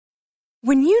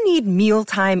When you need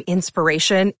mealtime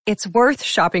inspiration, it's worth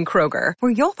shopping Kroger,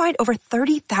 where you'll find over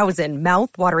 30,000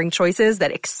 mouth-watering choices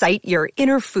that excite your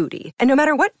inner foodie. And no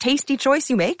matter what tasty choice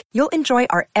you make, you'll enjoy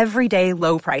our everyday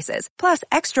low prices, plus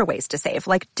extra ways to save,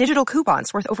 like digital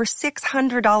coupons worth over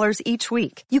 $600 each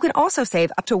week. You can also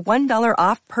save up to $1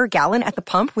 off per gallon at the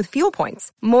pump with fuel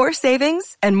points. More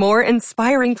savings and more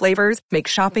inspiring flavors make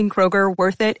shopping Kroger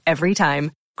worth it every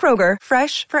time. Kroger,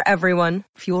 fresh for everyone.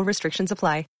 Fuel restrictions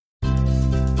apply.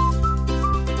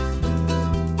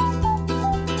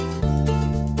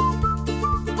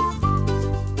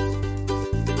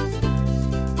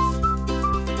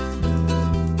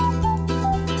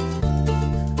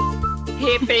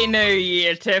 Happy New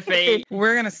Year, Tiffy.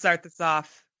 We're going to start this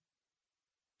off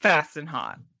fast and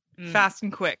hot. Fast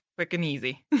and quick and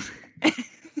easy.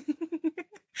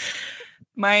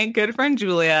 My good friend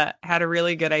Julia had a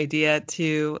really good idea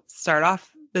to start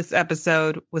off this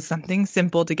episode with something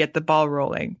simple to get the ball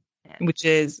rolling, which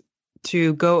is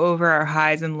to go over our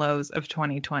highs and lows of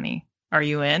 2020. Are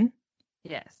you in?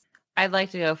 Yes. I'd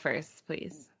like to go first,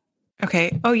 please.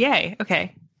 Okay. Oh, yay.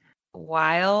 Okay.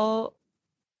 While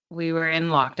we were in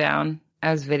lockdown,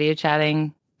 I was video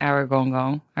chatting our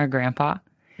Gong, our grandpa.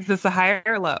 Is this a high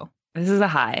or low? This is a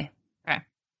high. Okay.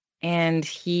 And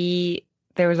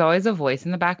there was always a voice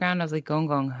in the background. I was like,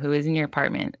 Gong, who is in your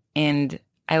apartment? And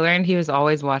I learned he was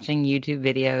always watching YouTube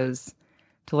videos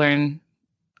to learn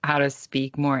how to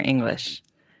speak more English,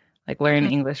 like learn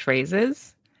English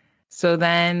phrases. So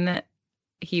then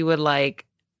he would like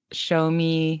show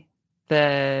me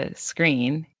the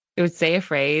screen. It would say a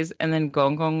phrase, and then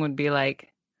Gong would be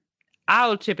like,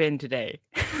 I'll chip in today.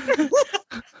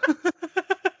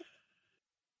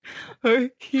 Or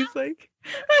he's like,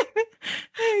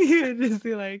 he would just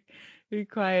be like, be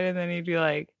quiet, and then he'd be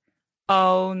like,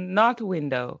 oh, not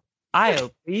window,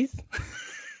 aisle, please.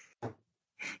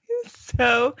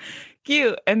 So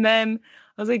cute. And then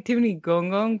I was like, Tiffany,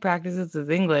 Gong practices his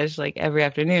English like every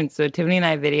afternoon. So Tiffany and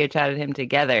I video chatted him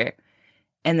together.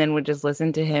 And then would just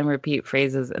listen to him repeat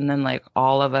phrases. And then like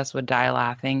all of us would die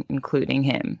laughing, including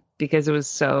him, because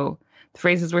the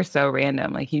phrases were so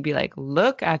random. Like he'd be like,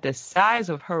 look at the size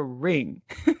of her ring.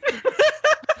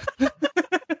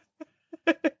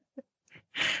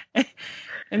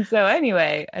 And so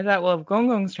anyway, I thought, well, if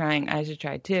Gong's trying, I should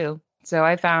try too. So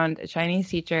I found a Chinese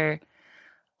teacher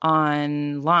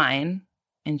online,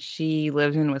 and she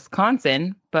lives in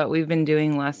Wisconsin, but we've been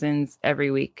doing lessons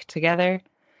every week together.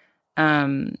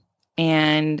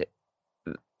 And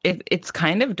it's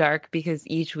kind of dark because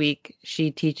each week she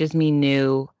teaches me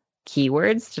new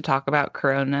keywords to talk about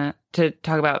current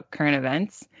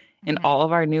events. And all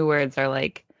of our new words are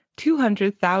like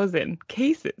 200,000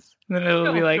 cases. And then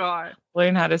it'll be like, God.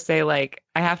 Learn how to say like,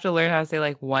 I have to learn how to say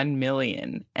like 1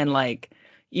 million. And like,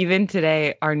 even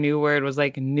today, our new word was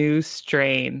like new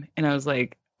strain. And I was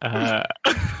like, I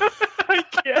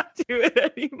can't do it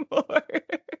anymore.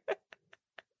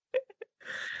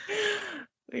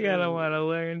 Like, I don't want to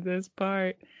learn this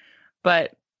part.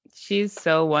 But she's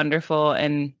so wonderful.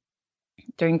 And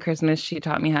during Christmas, she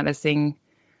taught me how to sing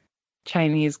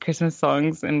Chinese Christmas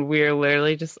songs. And we're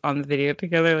literally just on the video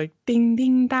together, like, ding,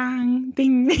 ding, dong,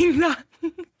 ding, ding, dong.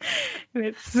 And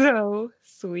it's so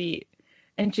sweet.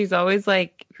 And she's always,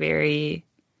 like, very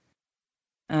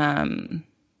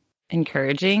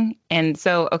encouraging. And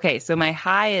so my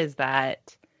high is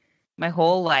that my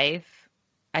whole life,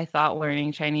 I thought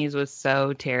learning Chinese was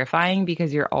so terrifying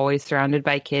because you're always surrounded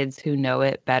by kids who know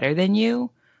it better than you.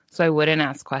 So I wouldn't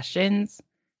ask questions.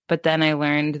 But then I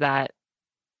learned that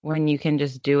when you can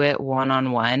just do it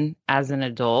one-on-one as an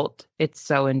adult, it's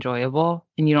so enjoyable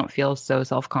and you don't feel so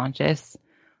self-conscious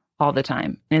all the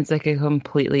time. And it's like a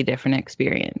completely different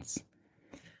experience.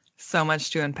 So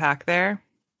much to unpack there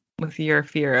with your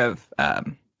fear of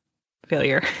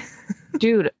failure.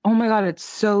 Dude, oh my God, it's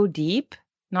so deep.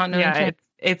 Not knowing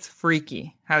it's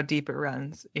freaky how deep it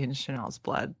runs in Chanel's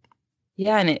blood.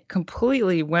 Yeah, and it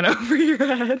completely went over your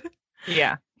head.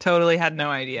 Yeah, totally had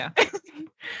no idea.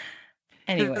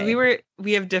 Anyway.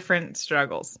 We have different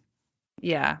struggles.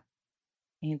 Yeah.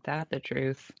 Ain't that the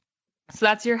truth? So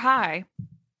that's your high.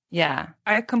 Yeah.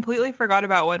 I completely forgot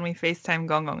about when we FaceTime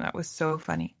Gong. That was so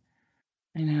funny.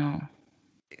 I know.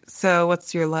 So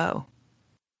what's your low?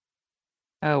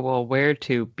 Oh, well, where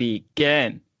to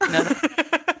begin?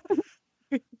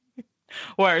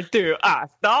 Where do I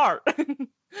start?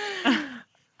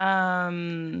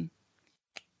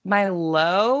 My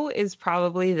low is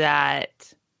probably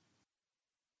that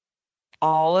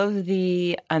all of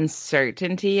the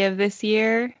uncertainty of this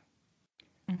year,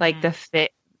 like the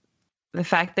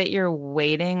fact that you're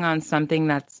waiting on something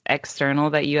that's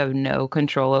external that you have no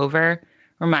control over,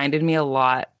 reminded me a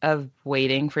lot of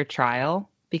waiting for trial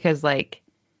because like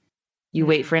you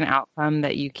wait for an outcome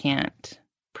that you can't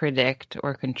predict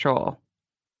or control.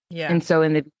 Yeah. And so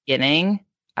in the beginning,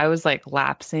 I was like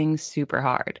lapsing super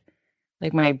hard.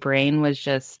 Like my brain was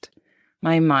just,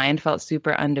 my mind felt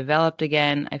super undeveloped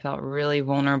again. I felt really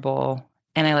vulnerable.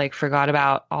 And I like forgot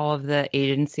about all of the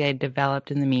agency I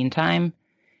developed in the meantime.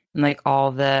 And like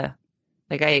all the,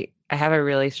 like I have a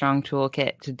really strong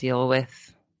toolkit to deal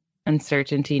with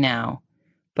uncertainty now,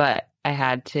 but I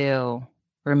had to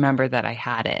remember that I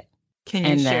had it. Can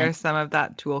you share some of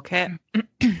that toolkit?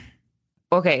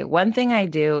 Okay, one thing I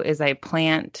do is I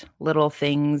plant little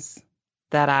things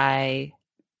that I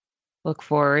look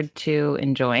forward to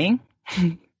enjoying.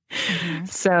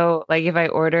 So, like if I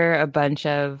order a bunch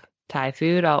of Thai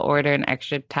food, I'll order an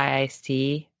extra Thai iced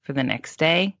tea for the next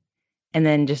day. And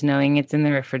then just knowing it's in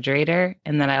the refrigerator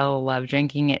and that I'll love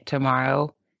drinking it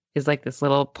tomorrow is like this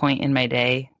little point in my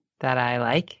day that I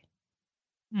like.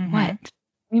 What? Why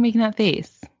are you making that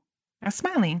face? I'm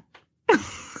smiling.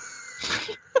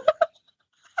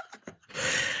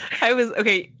 I was,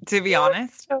 okay, to be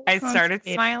honest, I started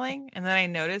smiling and then I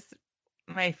noticed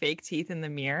my fake teeth in the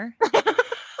mirror. And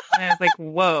I was like,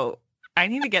 whoa, I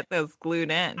need to get those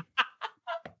glued in.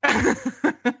 You're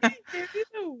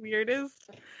the weirdest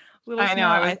little I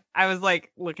know. I was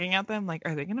like looking at them like,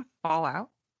 are they going to fall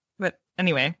out? But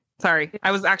anyway, sorry.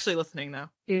 I was actually listening though.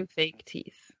 Do fake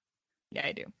teeth. Yeah,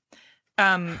 I do.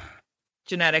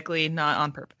 Genetically, not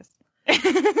on purpose.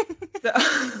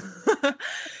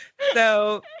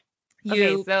 So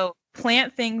you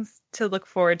plant things to look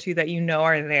forward to that you know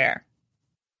are there.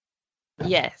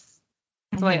 Yes.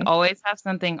 So I always have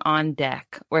something on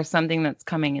deck or something that's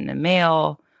coming in the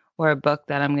mail or a book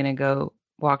that I'm going to go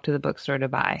walk to the bookstore to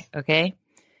buy. Okay.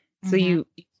 So you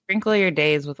sprinkle your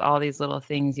days with all these little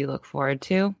things you look forward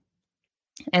to.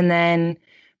 And then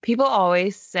people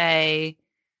always say,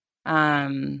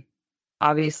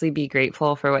 obviously be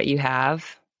grateful for what you have.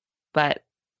 But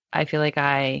I feel like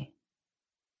I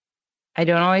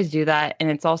don't always do that. And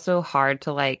it's also hard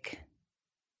to like,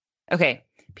 okay,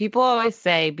 people always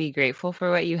say be grateful for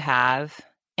what you have.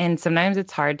 And sometimes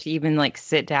it's hard to even like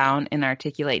sit down and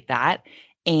articulate that.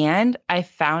 And I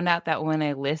found out that when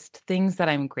I list things that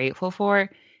I'm grateful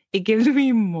for, it gives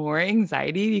me more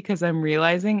anxiety because I'm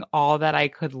realizing all that I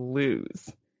could lose.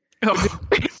 Oh,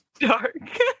 dark.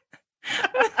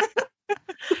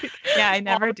 Yeah, I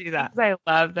never do that. I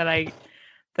love that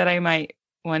I might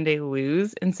one day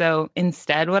lose. And so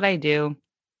instead what I do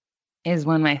is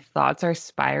when my thoughts are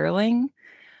spiraling,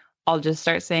 I'll just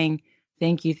start saying,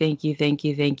 thank you, thank you, thank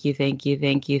you, thank you, thank you,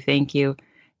 thank you, thank you.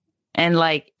 And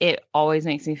like, it always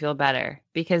makes me feel better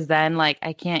because then like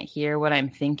I can't hear what I'm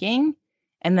thinking.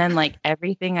 And then like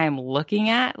everything I'm looking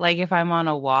at, like if I'm on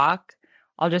a walk,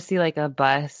 I'll just see like a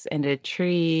bus and a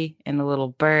tree and a little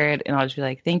bird. And I'll just be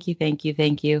like, thank you, thank you,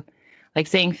 thank you. Like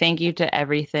saying thank you to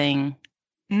everything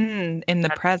in the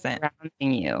present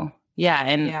surrounding you. Yeah.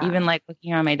 And even like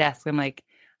looking around my desk, I'm like,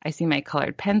 I see my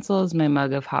colored pencils, my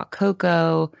mug of hot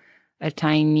cocoa, a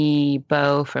tiny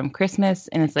bow from Christmas.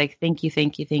 And it's like, thank you,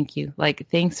 thank you, thank you. Like,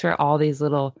 thanks for all these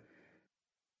little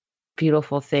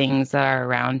beautiful things that are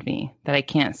around me that I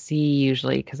can't see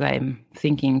usually because I'm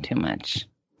thinking too much.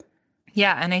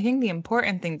 Yeah. And I think the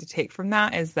important thing to take from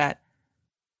that is that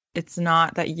it's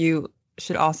not that you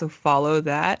should also follow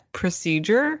that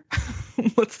procedure.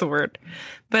 What's the word?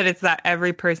 But it's that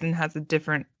every person has a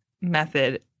different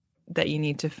method that you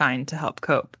need to find to help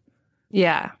cope.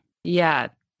 Yeah. Yeah,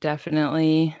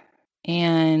 definitely.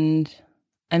 And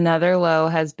another low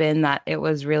has been that it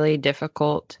was really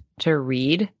difficult to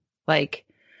read. Like,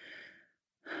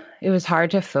 it was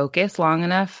hard to focus long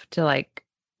enough to like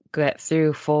get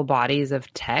through full bodies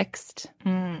of text.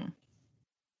 And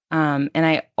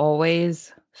I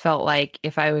always felt like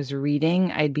if I was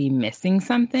reading, I'd be missing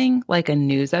something, like a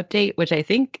news update, which I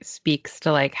think speaks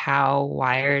to like how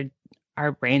wired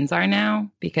our brains are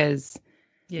now, because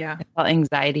I felt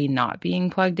anxiety not being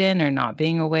plugged in or not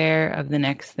being aware of the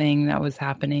next thing that was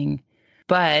happening.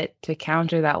 But to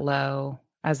counter that low,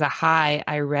 as a high,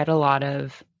 I read a lot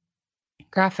of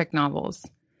graphic novels,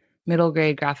 middle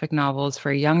grade graphic novels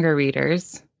for younger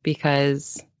readers,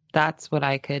 because that's what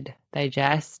I could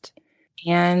digest.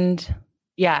 And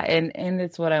yeah, and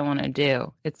it's what I want to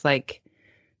do. It's like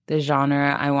the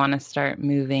genre I want to start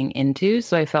moving into.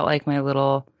 So I felt like my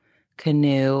little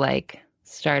canoe like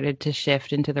started to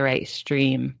shift into the right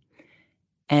stream.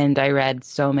 And I read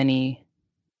so many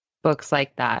books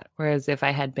like that. Whereas if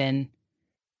I had been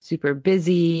super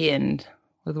busy and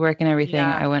with work and everything,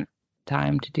 I wouldn't have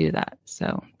time to do that.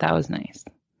 So that was nice.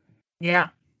 Yeah.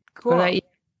 Cool. What about you?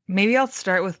 maybe I'll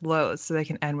start with lows so they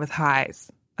can end with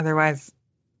highs. Otherwise,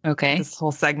 Okay. this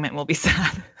whole segment will be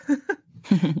sad.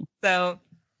 So,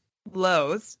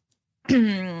 lows.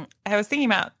 I was thinking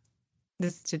about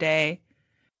this today.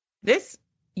 This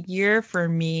year for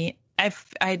me,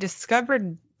 I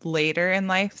discovered later in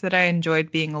life that I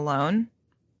enjoyed being alone.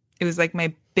 It was like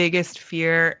my biggest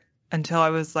fear until I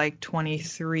was like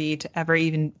 23 to ever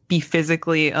even be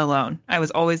physically alone. I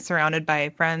was always surrounded by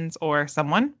friends or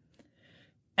someone.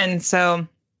 And so,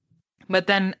 but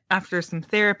then after some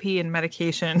therapy and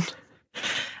medication,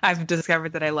 I've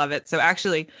discovered that I love it. So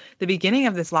actually, the beginning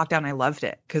of this lockdown, I loved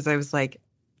it because I was like,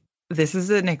 this is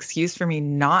an excuse for me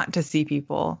not to see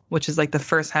people, which is like the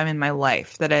first time in my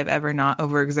life that I've ever not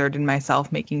overexerted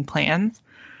myself making plans.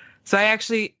 So I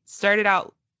actually started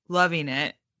out loving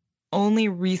it. Only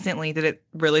recently did it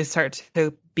really start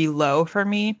to be low for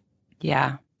me.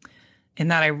 Yeah. In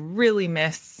that I really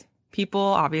miss people,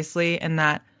 obviously, and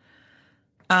that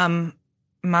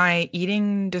my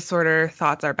eating disorder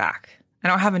thoughts are back. I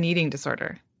don't have an eating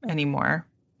disorder anymore.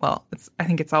 Well, I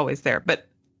think it's always there, but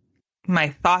my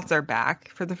thoughts are back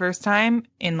for the first time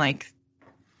in like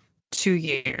 2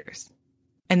 years.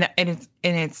 And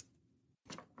it's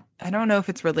I don't know if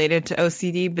it's related to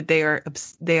OCD, but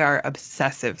they are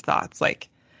obsessive thoughts. Like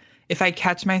if I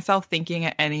catch myself thinking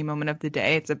at any moment of the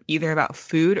day, it's either about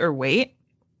food or weight,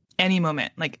 any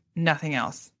moment, like nothing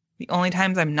else. The only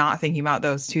times I'm not thinking about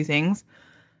those two things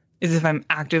is if I'm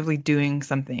actively doing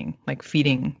something like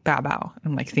feeding Bao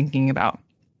and like thinking about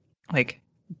like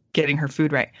getting her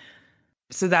food right.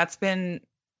 So that's been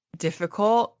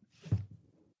difficult.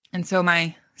 And so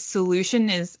my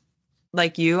solution is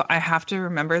like you, I have to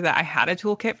remember that I had a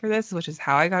toolkit for this, which is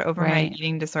how I got over my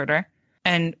eating disorder.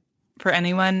 And for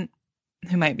anyone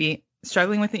who might be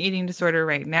struggling with an eating disorder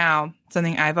right now,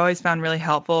 something I've always found really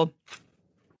helpful,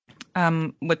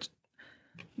 which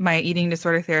my eating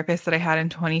disorder therapist that I had in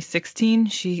 2016,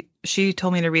 she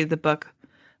told me to read the book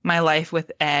My Life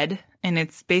with Ed. And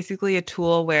it's basically a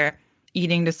tool where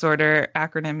eating disorder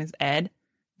acronym is ED,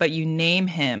 but you name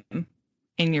him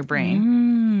in your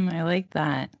brain. I like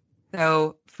that.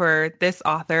 So for this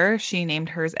author, she named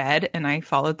hers Ed, and I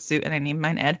followed suit and I named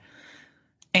mine Ed.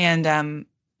 And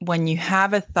when you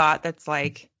have a thought that's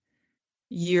like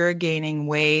you're gaining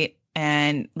weight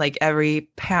and like every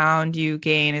pound you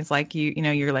gain is like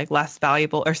you're like less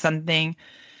valuable or something,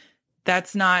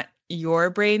 that's not your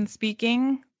brain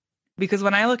speaking. Because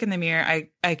when I look in the mirror,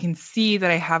 I can see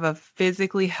that I have a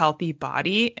physically healthy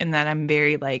body and that I'm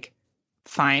very like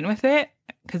fine with it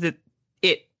because it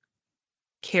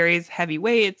carries heavy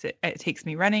weights. It takes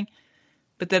me running.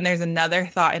 But then there's another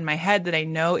thought in my head that I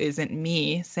know isn't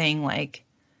me saying like,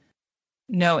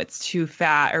 no, it's too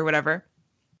fat or whatever.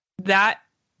 That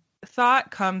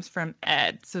thought comes from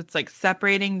Ed. So it's like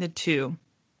separating the two.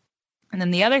 And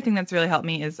then the other thing that's really helped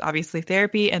me is obviously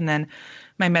therapy and then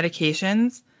my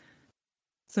medications.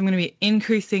 So I'm going to be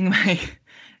increasing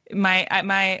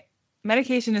my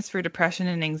medication is for depression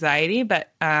and anxiety,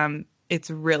 but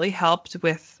it's really helped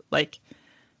with like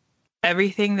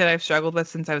everything that I've struggled with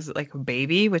since I was like a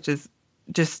baby, which is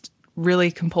just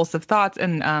really compulsive thoughts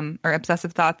and or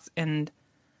obsessive thoughts and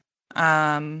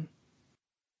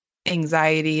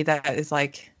anxiety that is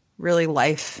like really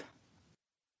life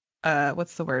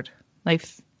what's the word?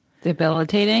 Life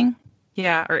debilitating?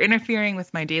 Yeah, or interfering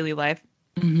with my daily life.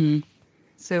 Mm-hmm.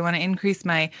 So I want to increase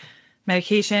my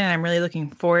medication and I'm really looking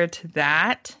forward to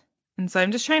that. And so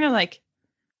I'm just trying to like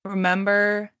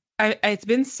remember, it's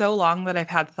been so long that I've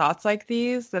had thoughts like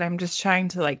these that I'm just trying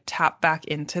to like tap back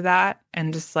into that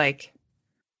and just like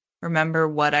remember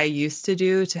what I used to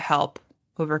do to help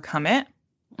overcome it.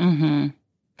 Mm-hmm.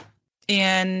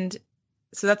 And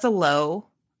so that's a low.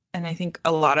 And I think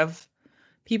a lot of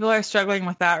people are struggling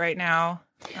with that right now.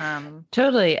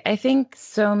 Totally. I think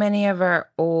so many of our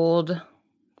old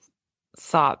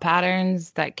thought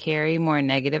patterns that carry more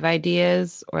negative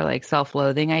ideas or like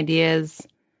self-loathing ideas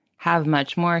have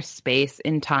much more space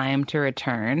and time to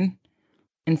return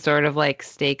and sort of like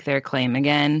stake their claim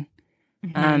again,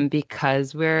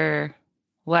 because we're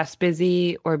less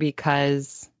busy or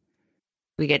because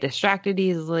we get distracted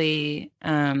easily,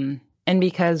 and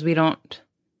because we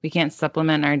can't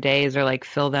supplement our days or like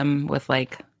fill them with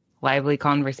like lively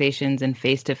conversations and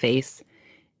face-to-face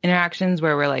interactions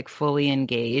where we're like fully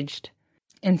engaged.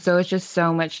 And so it's just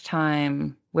so much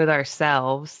time with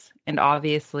ourselves. And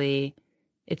obviously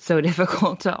it's so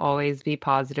difficult to always be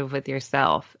positive with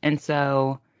yourself. And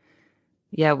so,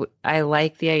 yeah, I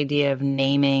like the idea of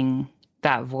naming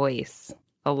that voice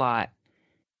a lot.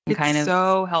 It's kind of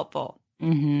so helpful.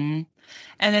 Mm-hmm.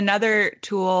 And another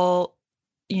tool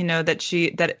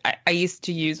I used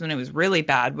to use when it was really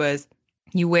bad was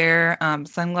you wear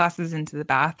sunglasses into the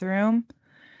bathroom,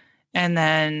 and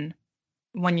then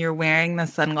when you're wearing the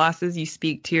sunglasses, you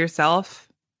speak to yourself,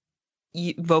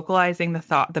 vocalizing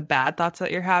the bad thoughts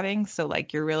that you're having. So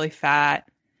like you're really fat,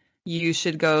 you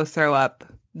should go throw up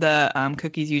the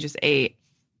cookies you just ate,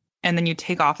 and then you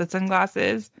take off the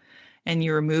sunglasses and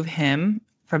you remove him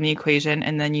from the equation,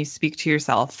 and then you speak to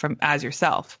yourself as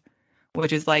yourself,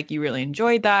 which is like you really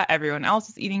enjoyed that. Everyone else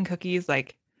is eating cookies,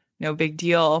 like no big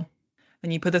deal.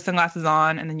 Then you put the sunglasses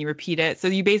on and then you repeat it. So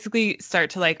you basically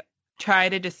start to like try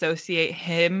to dissociate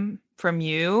him from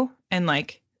you and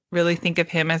like really think of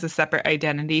him as a separate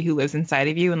identity who lives inside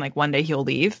of you, and like one day he'll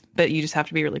leave, but you just have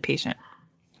to be really patient.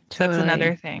 So that's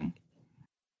another thing.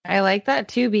 I like that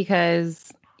too,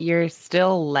 because you're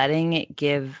still letting it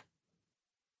give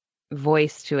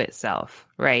voice to itself,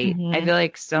 right? Mm-hmm. I feel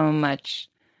like so much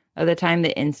of the time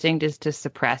the instinct is to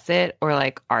suppress it or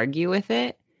like argue with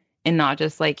it and not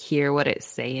just like hear what it's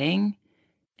saying.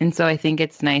 And so I think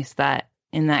it's nice that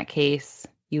in that case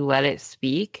you let it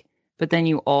speak, but then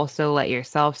you also let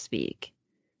yourself speak.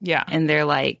 Yeah. And they're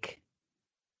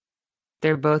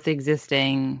both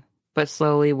existing, but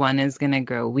slowly one is going to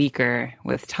grow weaker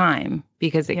with time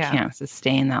because it can't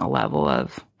sustain that level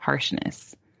of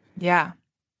harshness. Yeah.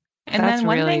 And that's then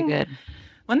really good.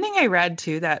 One thing I read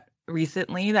too that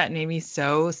recently that made me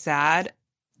so sad.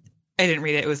 I didn't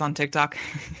read it. It was on TikTok.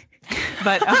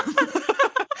 But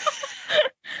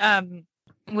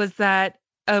was that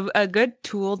a good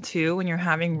tool too when you're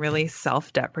having really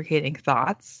self-deprecating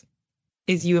thoughts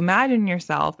is you imagine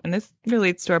yourself, and this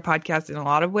relates to our podcast in a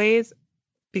lot of ways,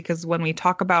 because when we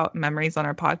talk about memories on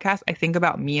our podcast, I think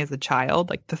about me as a child,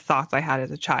 like the thoughts I had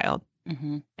as a child.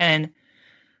 Mm-hmm. And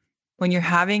when you're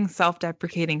having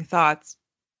self-deprecating thoughts,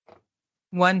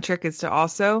 one trick is to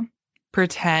also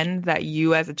pretend that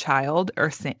you as a child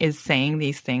is saying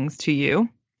these things to you.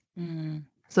 Mm-hmm.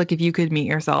 So like if you could meet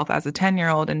yourself as a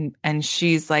 10-year-old and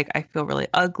she's like, I feel really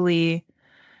ugly,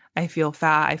 I feel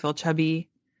fat, I feel chubby,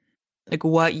 like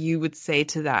what you would say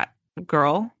to that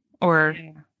girl or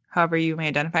however you may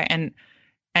identify,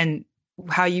 and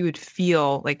how you would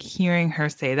feel like hearing her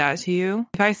say that to you.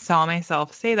 If I saw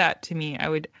myself say that to me, I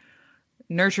would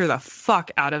nurture the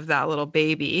fuck out of that little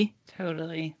baby.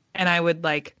 Totally. And I would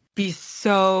like be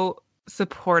so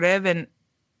supportive and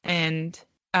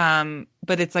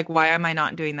but it's like, why am I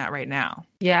not doing that right now?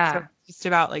 Yeah. So it's just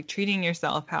about like treating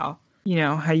yourself how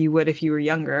you would if you were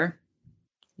younger.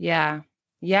 Yeah.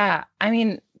 Yeah. I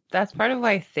mean, that's part of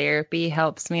why therapy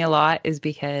helps me a lot, is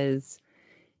because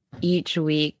each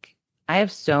week I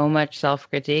have so much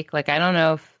self-critique. Like, I don't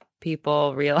know if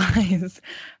people realize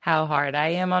how hard I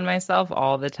am on myself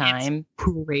all the time.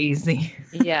 It's crazy.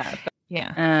 Yeah.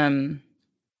 Yeah.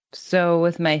 So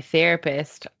with my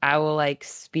therapist, I will like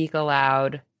speak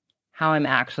aloud how I'm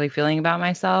actually feeling about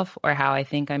myself or how I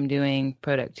think I'm doing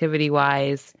productivity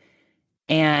wise.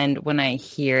 And when I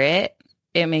hear it,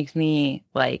 it makes me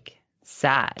like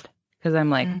sad because I'm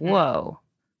like, whoa,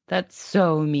 that's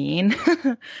so mean.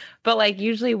 But like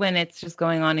usually when it's just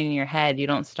going on in your head, you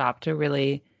don't stop to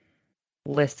really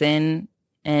listen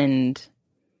and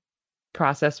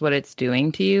process what it's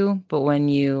doing to you. But when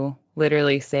you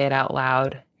literally say it out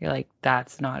loud, you're like,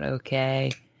 that's not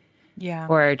okay. Yeah.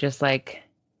 Or just like,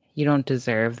 you don't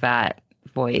deserve that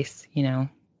voice, you know?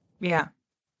 Yeah.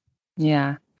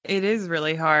 Yeah. It is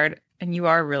really hard. And you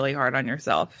are really hard on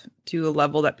yourself to a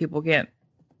level that people can't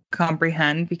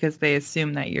comprehend because they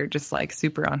assume that you're just like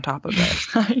super on top of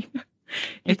it.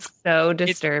 It's so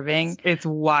disturbing. It's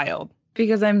wild.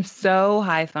 Because I'm so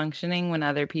high functioning when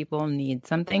other people need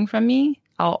something from me.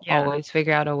 I'll always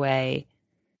figure out a way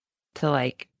to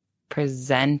like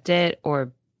present it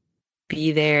or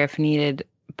be there if needed,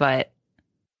 but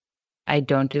I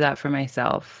don't do that for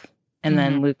myself. And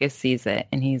then Lucas sees it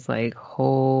and he's like,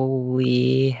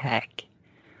 holy heck.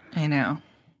 I know.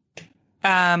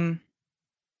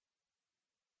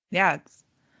 Yeah, it's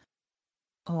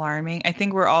alarming. I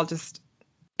think we're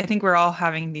all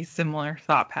having these similar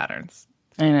thought patterns.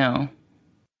 I know.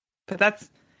 But that's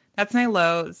my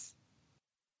lows.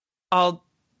 I'll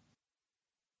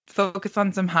focus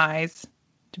on some highs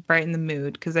to brighten the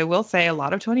mood, because I will say a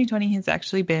lot of 2020 has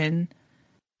actually been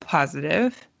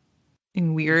positive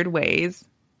in weird ways.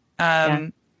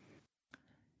 In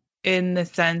the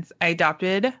sense, I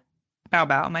adopted Bao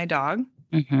Bao, my dog.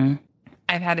 Mm-hmm.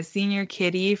 I've had a senior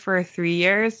kitty for 3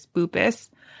 years, Boopus,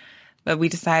 but I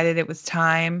decided it was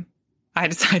time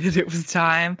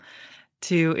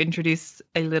to introduce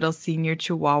a little senior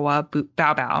Chihuahua, Bao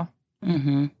Bao.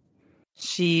 Mm-hmm.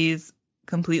 She's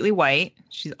completely white.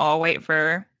 She's all white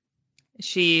fur.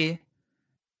 She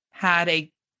had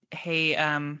a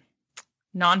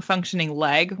non-functioning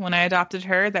leg when I adopted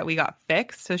her that we got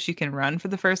fixed so she can run for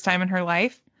the first time in her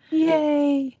life.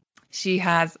 Yay. She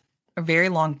has a very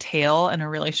long tail and a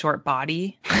really short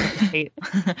body,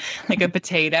 like a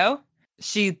potato.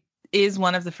 She is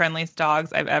one of the friendliest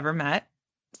dogs I've ever met.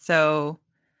 So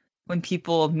when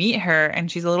people meet her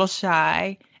and she's a little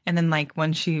shy, and then like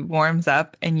when she warms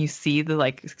up and you see the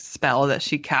like spell that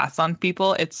she casts on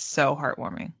people, it's so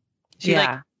heartwarming. She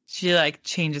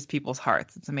changes people's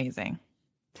hearts. It's amazing.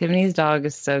 Tiffany's dog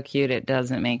is so cute. It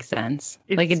doesn't make sense.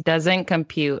 It doesn't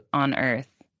compute on Earth.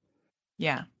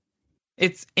 Yeah.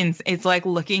 It's like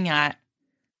looking at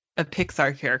a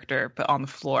Pixar character, but on the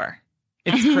floor.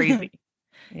 It's crazy.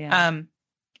 Yeah.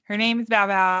 Her name is Bao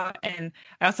Bao, and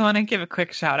I also want to give a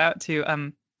quick shout out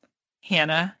to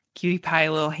Hannah, cutie pie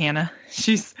little Hannah.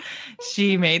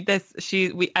 She made this.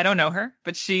 I don't know her,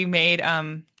 but she made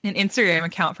an Instagram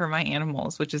account for my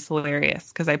animals, which is hilarious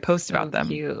because I post about them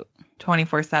cute.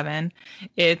 24/7.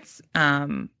 It's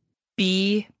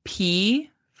BP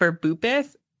for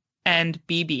Boopus and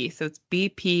BB, so it's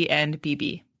BP and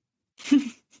BB.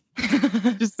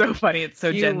 Just so funny. It's so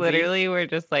you Gen Z. Literally were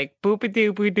just like boopy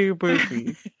doo boo doo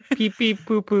boopy peep peep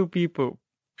poop poop beep poop.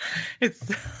 It's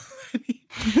so funny.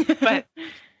 But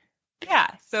yeah,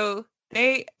 so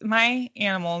my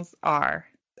animals I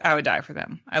would die for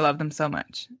them. I love them so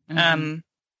much. Mm-hmm.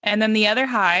 And then the other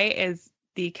high is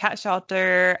the cat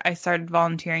shelter I started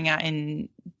volunteering at in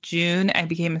June. I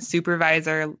became a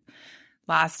supervisor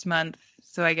last month,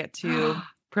 so I get to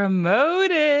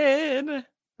promoted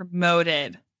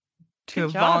to a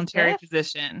voluntary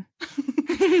position.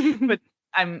 But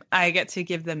I get to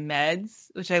give them meds,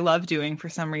 which I love doing for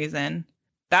some reason.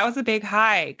 That was a big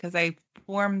high because I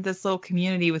formed this little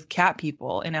community with cat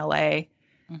people in LA,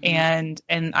 and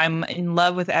I'm in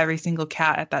love with every single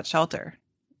cat at that shelter.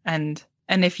 And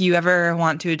if you ever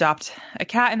want to adopt a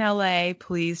cat in LA,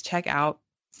 please check out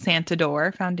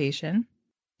Santador Foundation.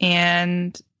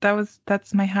 And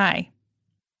that's my high.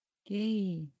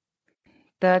 Yay.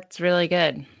 That's really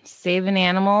good. Saving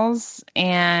animals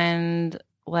and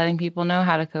letting people know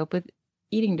how to cope with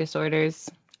eating disorders.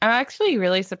 I'm actually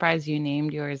really surprised you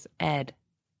named yours Ed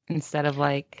instead of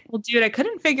like. Well, dude, I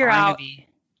couldn't figure Barnaby.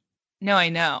 out. No, I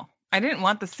know. I didn't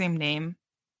want the same name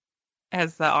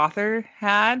as the author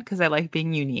had because I like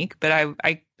being unique, but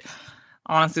I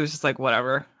honestly was just like,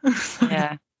 whatever.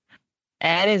 Yeah.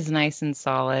 Ed is nice and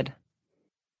solid.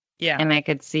 Yeah. And I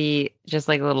could see just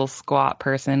like a little squat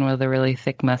person with a really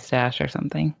thick mustache or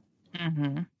something.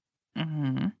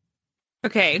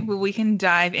 Okay, well, we can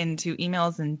dive into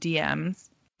emails and DMs.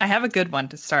 I have a good one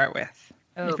to start with,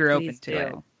 if you're open to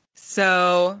it.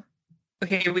 So,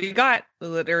 okay, we got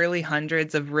literally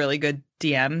hundreds of really good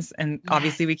DMs, and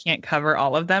obviously we can't cover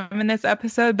all of them in this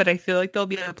episode, but I feel like they'll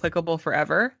be applicable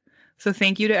forever. So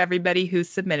thank you to everybody who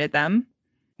submitted them.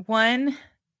 One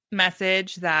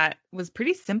message that was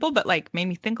pretty simple, but like made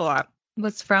me think a lot,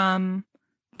 was from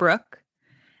Brooke.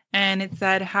 And it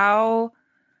said, how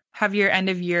have your end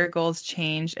of year goals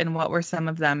changed and what were some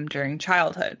of them during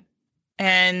childhood?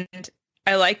 And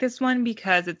I like this one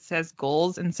because it says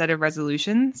goals instead of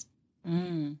resolutions.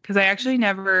 Because I actually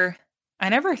never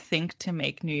think to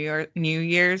make New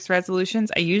Year's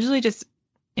resolutions. I usually just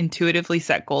intuitively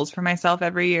set goals for myself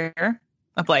every year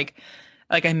of like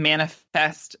I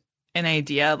manifest an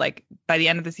idea, like by the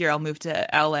end of this year, I'll move to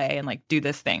LA and like do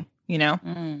this thing, you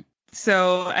know?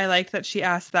 So I like that she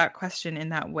asked that question in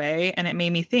that way. And it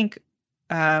made me think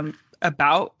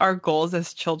about our goals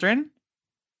as children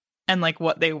and like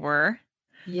what they were.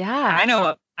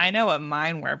 Yeah. I know what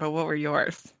mine were, but what were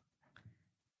yours?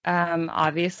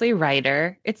 Obviously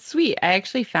writer. It's sweet. I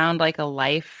actually found like a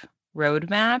life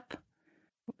roadmap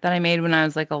that I made when I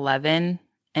was like 11,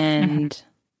 and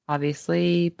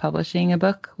obviously publishing a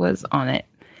book was on it.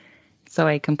 So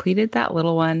I completed that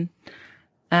little one.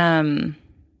 Wow,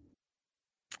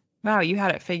 you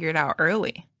had it figured out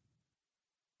early.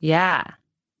 Yeah.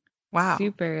 Wow.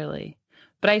 Super early.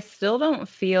 But I still don't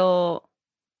feel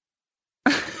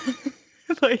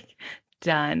like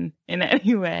done in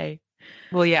any way.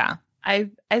 Well, yeah. I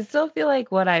still feel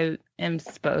like what I am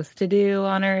supposed to do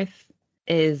on Earth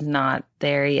is not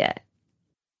there yet.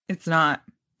 It's not.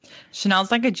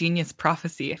 Chanel's like a genius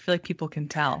prophecy. I feel like people can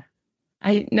tell.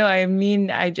 I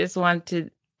just want to.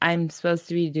 I'm supposed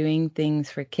to be doing things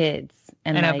for kids.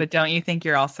 And I know, but don't you think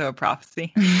you're also a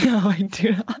prophecy? No, I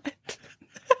do not.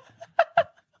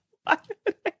 Why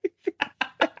would I think that?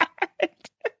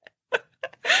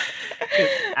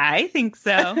 I think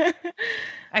so.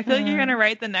 I feel like you're going to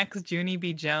write the next Junie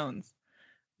B. Jones.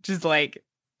 Which is like,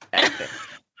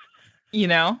 you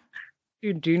know?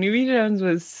 Dude, Dooney Jones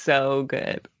was so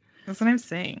good. That's what I'm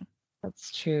saying.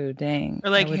 That's true. Dang. Or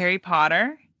like Harry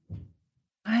Potter.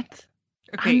 What?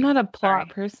 Okay, I'm not a plot sorry.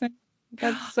 person.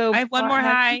 That's so I have one more plot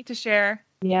heavy. high to share.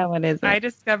 Yeah, what is it? I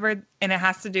discovered, and it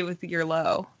has to do with your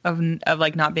low of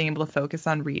like not being able to focus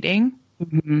on reading.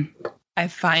 Mhm. I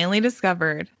finally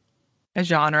discovered a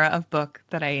genre of book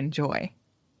that I enjoy.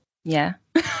 Yeah.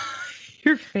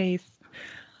 Your face.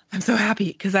 I'm so happy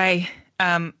because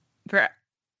for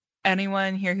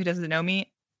anyone here who doesn't know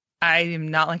me, I am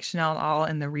not like Chanel at all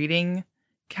in the reading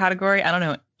category. I don't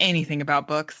know anything about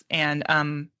books, and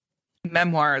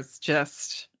memoirs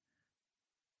just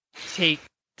take.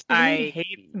 I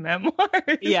hate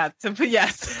memoirs. Yeah,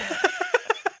 yes.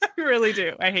 I really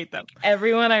do. I hate them.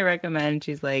 Everyone I recommend,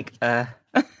 she's like,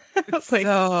 It's like,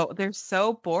 so they're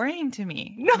so boring to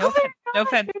me. No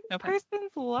offense.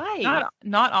 Person's life.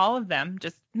 Not all of them.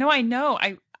 Just no. I know.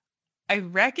 I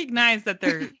recognize that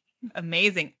they're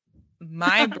amazing.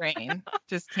 My brain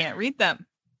just can't read them.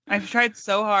 I've tried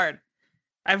so hard.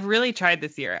 I've really tried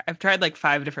this year. I've tried like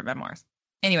 5 different memoirs.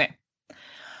 Anyway,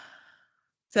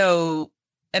 so.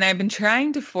 And I've been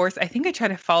trying to I think I try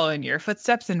to follow in your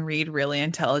footsteps and read really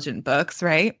intelligent books,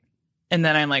 right? And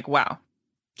then I'm like, wow,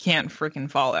 can't freaking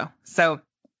follow. So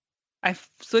I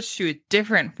switched to a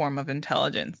different form of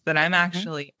intelligence that I'm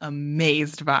actually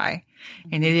amazed by.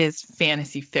 And it is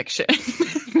fantasy fiction.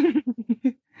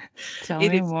 Tell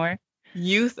me more.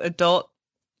 Youth, adult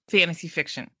fantasy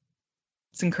fiction.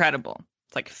 It's incredible.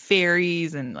 It's like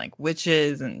fairies and like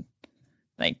witches and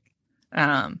like,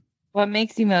 what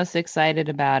makes you most excited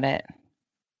about it?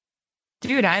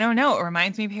 Dude, I don't know. It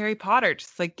reminds me of Harry Potter.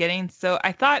 Just like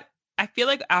I feel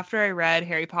like after I read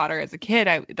Harry Potter as a kid,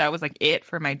 that was like it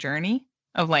for my journey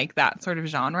of like that sort of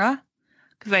genre.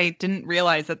 Because I didn't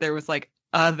realize that there was like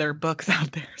other books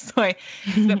out there. So I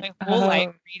spent my whole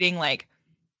life reading like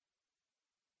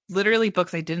literally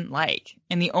books I didn't like.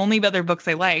 And the only other books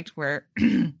I liked were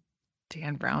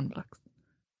Dan Brown books.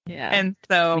 Yeah. And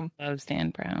so I love Dan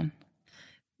Brown.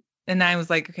 And I was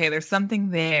like, okay, there's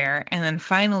something there. And then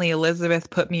finally,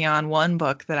 Elizabeth put me on one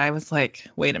book that I was like,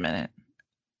 wait a minute.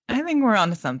 I think we're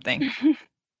onto something.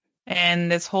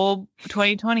 And this whole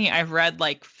 2020, I've read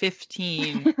like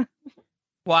 15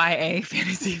 YA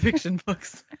fantasy fiction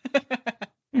books.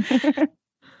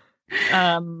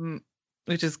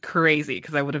 Which is crazy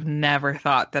because I would have never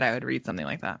thought that I would read something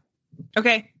like that.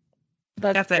 Okay.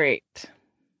 That's great.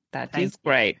 That is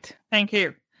great. Thank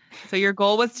you. So your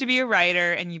goal was to be a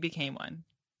writer and you became one.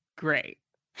 Great.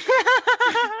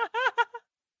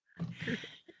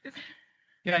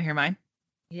 You want to hear mine?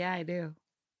 Yeah, I do.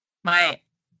 My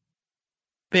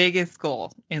biggest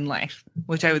goal in life,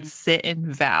 which I would sit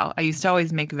and vow. I used to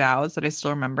always make vows that I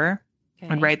still remember.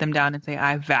 Okay. I'd write them down and say,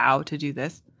 I vow to do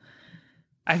this.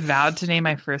 I vowed to name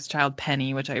my first child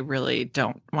Penny, which I really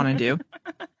don't want to do.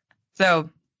 So,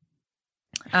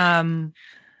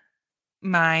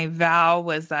 my vow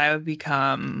was that I would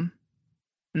become,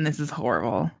 and this is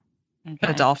horrible,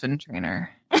 a dolphin trainer.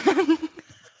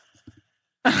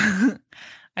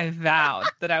 I vowed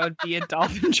that I would be a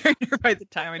dolphin trainer by the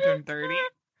time I turned 30.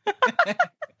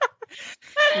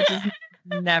 Which is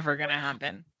never going to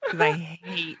happen because I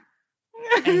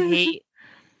hate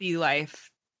sea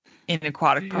life in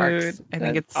aquatic parks. I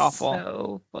think it's awful.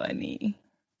 So funny.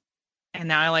 And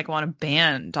now I like want to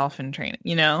ban dolphin training,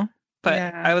 you know? But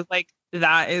I was like,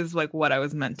 that is like what I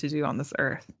was meant to do on this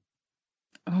earth.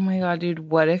 Oh my God, dude.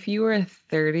 What if you were a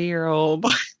 30-year-old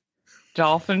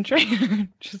dolphin trainer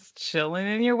just chilling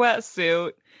in your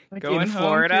wetsuit, like going to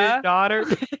Florida? Home to your daughter,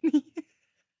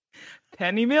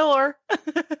 Penny Miller.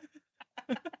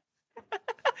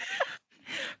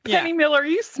 Penny Miller,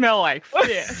 you smell like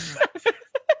fish.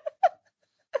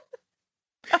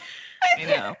 I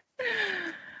know.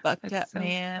 Fucked up, so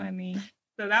man. Funny.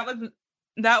 So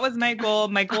that was my goal.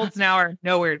 My goals now are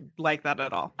nowhere like that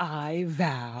at all. I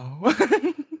vow.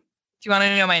 Do you want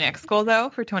to know my next goal though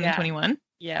for 2021?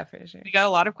 Yeah, for sure. We got a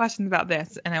lot of questions about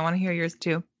this, and I want to hear yours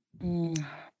too.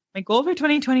 My goal for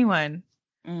 2021.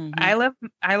 I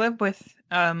live with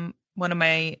one of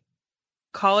my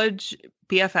college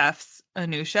BFFs,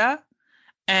 Anusha,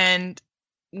 and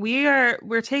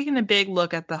we're taking a big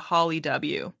look at the Holly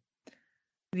W,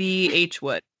 the H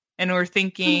Wood, and we're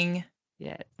thinking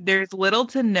there's little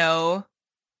to no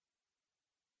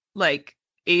like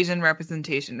Asian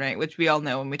representation, right? Which we all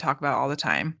know when we talk about all the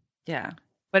time. Yeah.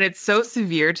 But it's so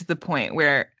severe to the point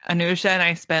where Anusha and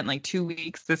I spent like 2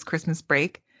 weeks this Christmas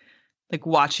break, like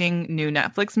watching new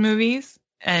Netflix movies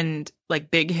and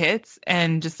like big hits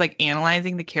and just like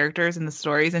analyzing the characters and the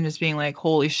stories and just being like,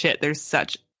 holy shit, there's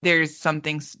such there's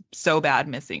something so bad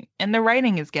missing, and the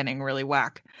writing is getting really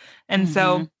whack. And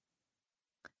so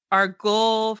our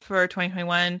goal for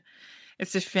 2021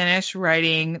 is to finish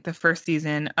writing the first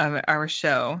season of our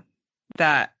show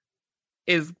that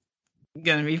is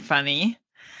going to be funny.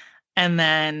 And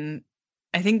then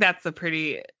I think that's a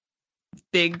pretty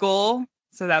big goal.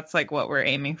 So that's like what we're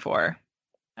aiming for.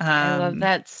 I love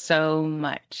that so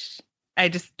much.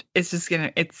 It's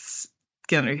going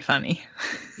to be funny.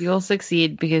 You'll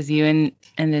succeed because you and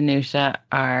Anusha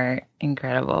are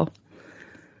incredible.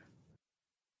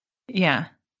 Yeah.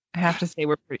 I have to say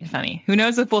we're pretty funny. Who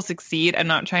knows if we'll succeed? I'm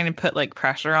not trying to put like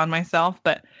pressure on myself,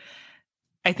 but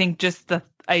I think just the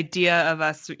idea of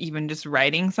us even just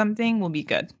writing something will be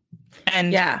good.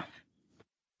 And yeah,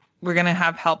 we're going to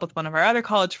have help with one of our other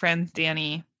college friends,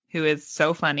 Danny, who is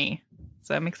so funny.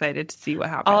 So I'm excited to see what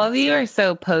happens. All of you are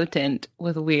so potent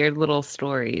with weird little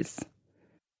stories.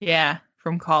 Yeah,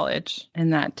 from college.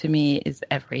 And that to me is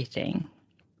everything.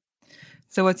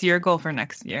 So what's your goal for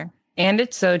next year? And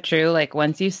it's so true. Like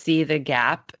once you see the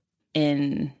gap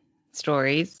in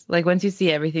stories, like once you see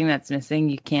everything that's missing,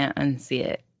 you can't unsee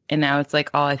it. And now it's like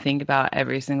all I think about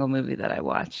every single movie that I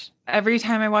watch. Every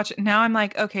time I watch it, now I'm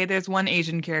like, okay, there's one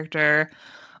Asian character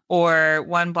or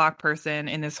one Black person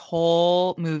in this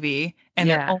whole movie, and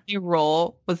their only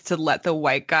role was to let the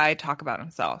white guy talk about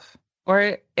himself.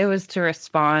 Or it was to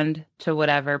respond to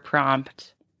whatever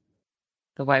prompt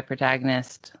the white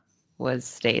protagonist was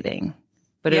stating.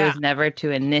 But it was never to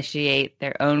initiate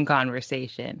their own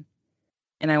conversation.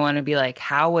 And I want to be like,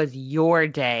 how was your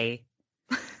day,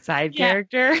 side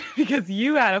character? Because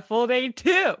you had a full day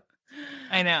too.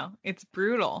 I know. It's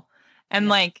brutal. And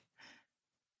like,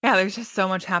 there's just so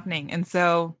much happening. And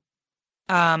so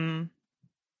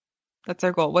that's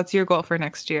our goal. What's your goal for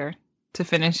next year to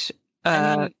finish?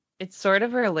 I mean, it's sort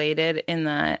of related in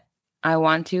that I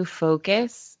want to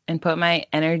focus and put my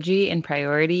energy and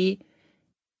priority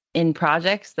in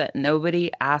projects that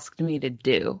nobody asked me to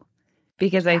do.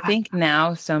 Because I think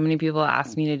now so many people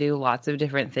ask me to do lots of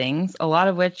different things, a lot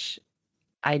of which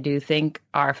I do think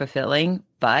are fulfilling,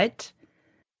 but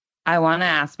I want to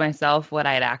ask myself what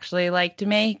I'd actually like to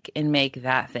make and make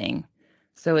that thing.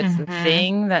 So it's the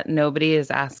thing that nobody is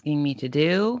asking me to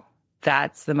do.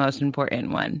 That's the most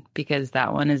important one because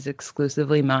that one is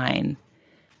exclusively mine.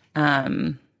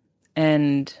 And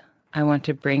I want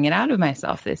to bring it out of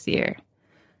myself this year.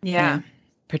 Yeah. And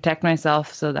protect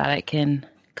myself so that it can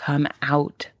come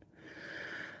out.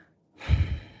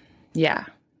 Yeah.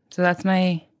 So that's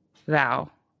my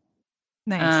vow.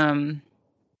 Nice.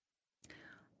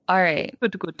 All right.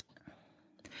 Good.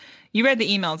 You read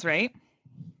the emails, right?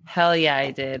 Hell yeah,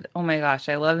 I did. Oh my gosh,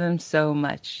 I love them so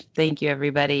much. Thank you,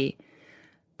 everybody.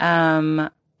 I'm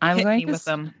Hit going me to with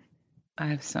them. I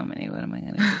have so many. What am I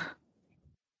going to do?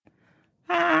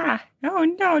 Oh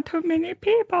no, too many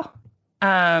people.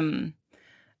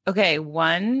 Okay,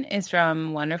 one is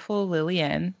from wonderful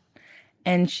Lillian,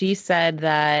 and she said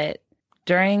that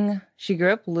she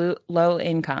grew up low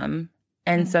income,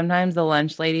 and sometimes the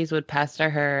lunch ladies would pester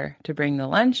her to bring the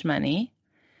lunch money.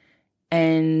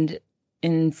 And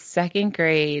in second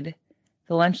grade,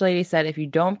 the lunch lady said, if you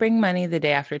don't bring money the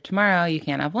day after tomorrow, you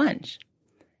can't have lunch.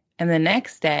 And the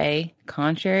next day,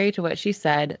 contrary to what she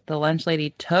said, the lunch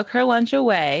lady took her lunch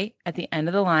away at the end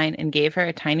of the line and gave her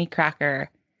a tiny cracker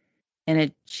and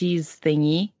a cheese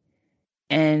thingy.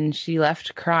 And she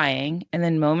left crying. And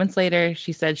then moments later,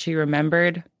 she said she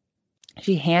remembered.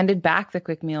 She handed back the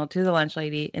quick meal to the lunch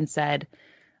lady and said,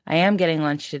 I am getting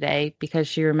lunch today, because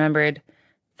she remembered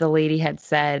the lady had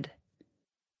said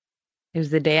it was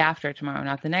the day after tomorrow,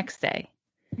 not the next day.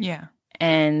 Yeah.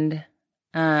 And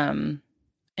she I'm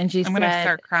said, going to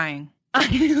start crying.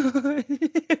 I know.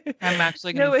 I'm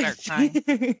actually going to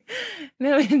start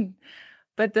crying.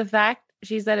 But the fact,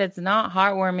 she said, it's not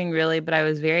heartwarming really, but I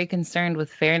was very concerned with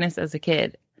fairness as a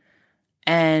kid.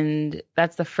 And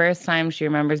that's the first time she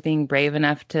remembers being brave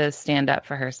enough to stand up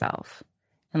for herself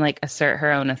and like assert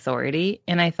her own authority.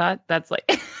 And I thought that's like,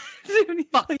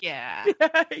 fuck yeah.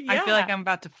 I feel like I'm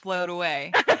about to float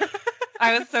away.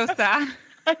 I was so sad.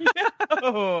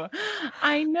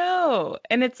 I know.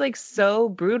 And it's like so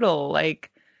brutal. Like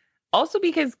also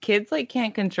because kids like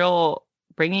can't control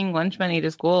bringing lunch money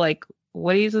to school. Like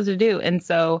what are you supposed to do? And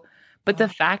so, but the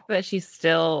fact that she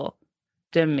still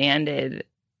demanded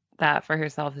that for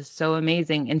herself is so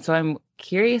amazing. And so I'm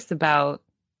curious about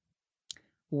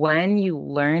when you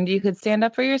learned you could stand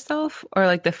up for yourself, or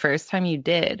like the first time you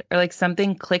did, or like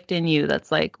something clicked in you that's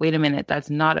like, wait a minute, that's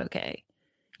not okay.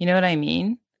 You know what I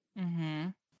mean? Mm-hmm.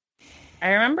 I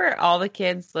remember all the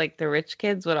kids, like the rich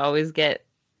kids would always get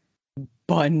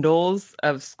bundles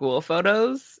of school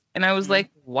photos. And I was Mhm. like,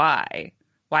 why?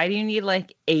 Why do you need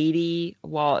like 80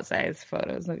 wallet-sized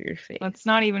photos of your face? Let's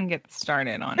not even get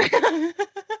started on it.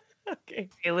 Okay,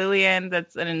 Lillian,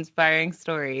 that's an inspiring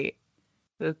story.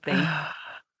 So thank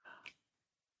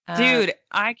you. Dude,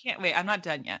 I can't wait. I'm not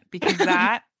done yet because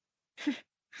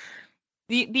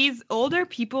these older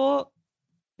people,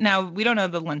 now we don't know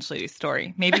the lunch lady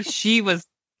story. Maybe she was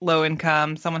low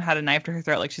income. Someone had a knife to her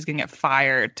throat, like she's gonna get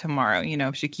fired tomorrow,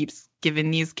 if she keeps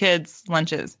giving these kids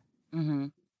lunches. Mm-hmm.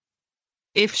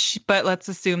 But let's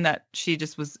assume that she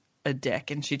just was a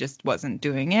dick and she just wasn't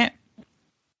doing it.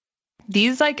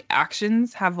 These like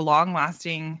actions have long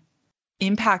lasting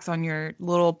impacts on your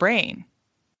little brain.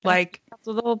 Like, That's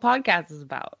what the whole podcast is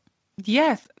about.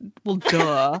 yes, well,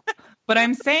 duh. But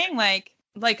I'm saying like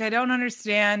I don't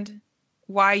understand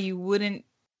why you wouldn't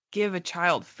give a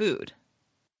child food.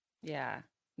 Yeah.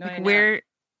 No, Like I know. where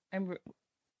I'm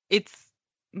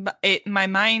my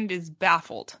mind is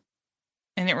baffled.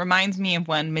 And it reminds me of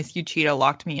when Miss Uchida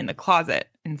locked me in the closet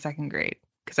in second grade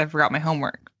because I forgot my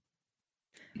homework.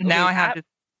 Now I have this.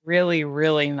 really,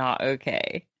 really not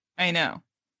okay. I know.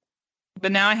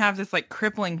 But now I have this like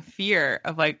crippling fear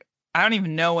of like, I don't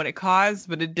even know what it caused,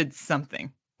 but it did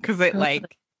something. Because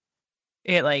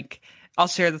I'll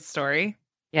share the story.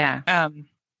 Yeah.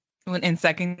 When in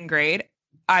second grade,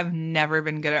 I've never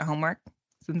been good at homework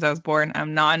since I was born.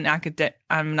 I'm not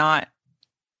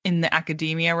in the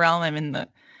academia realm. I'm in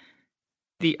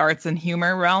the arts and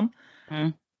humor realm.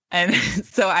 Mm. And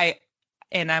so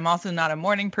I'm also not a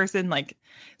morning person. Like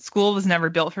school was never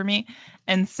built for me.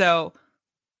 And so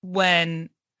when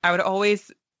I would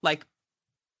always like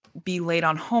be late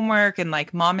on homework and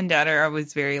like mom and dad are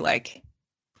always very like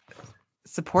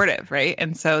supportive, right?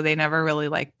 And so they never really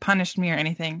like punished me or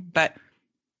anything. But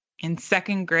in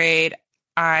second grade,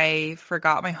 I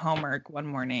forgot my homework one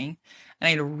morning and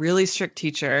I had a really strict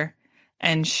teacher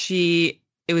and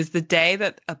it was the day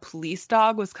that a police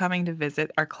dog was coming to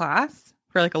visit our class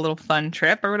for like a little fun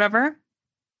trip or whatever.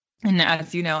 And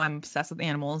as you know, I'm obsessed with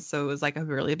animals, so it was like a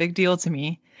really big deal to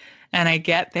me. And I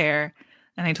get there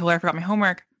and I told her I forgot my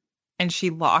homework and she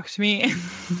locked me in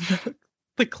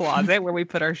the closet where we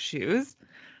put our shoes.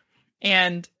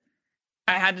 And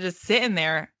I had to just sit in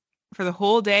there for the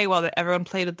whole day while everyone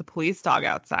played with the police dog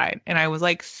outside. And I was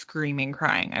like screaming,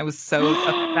 crying. I was so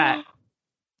upset.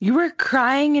 You were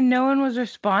crying and no one was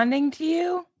responding to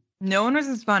you? No one was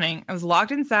responding. I was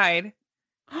locked inside.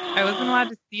 I wasn't allowed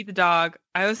to see the dog.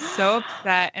 I was so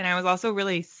upset. And I was also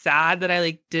really sad that I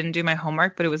like didn't do my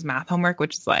homework, but it was math homework,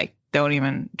 which is like, don't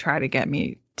even try to get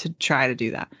me to try to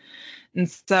do that. And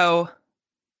so,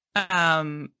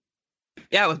 yeah,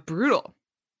 it was brutal.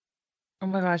 Oh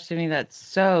my gosh, Tiffany, that's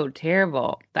so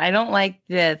terrible. I don't like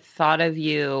the thought of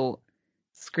you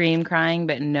scream crying,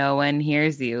 but no one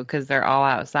hears you because they're all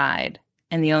outside.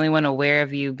 And the only one aware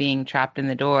of you being trapped in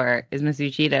the door is Miss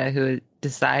Uchida, who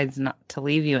decides not to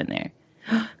leave you in there.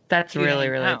 That's Dude, really, I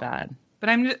really know. bad. But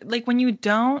I'm just, like, when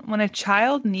a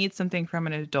child needs something from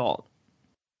an adult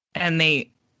and they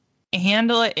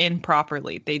handle it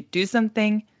improperly, they do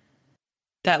something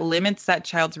that limits that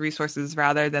child's resources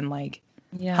rather than like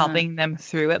Yeah. helping them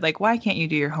through it. Like, why can't you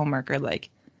do your homework? Or like,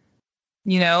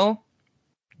 it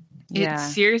Yeah.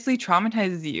 seriously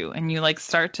traumatizes you and you like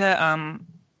start to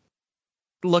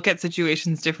look at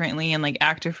situations differently and like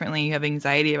act differently. You have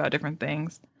anxiety about different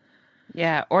things.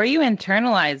 Yeah. Or you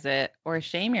internalize it or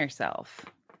shame yourself,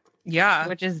 Yeah.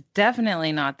 which is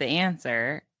definitely not the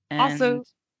answer. And Also,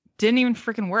 didn't even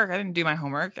freaking work. I didn't do my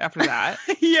homework after that.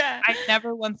 yeah. I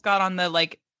never once got on the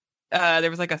like there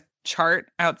was like a chart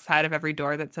outside of every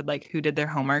door that said like who did their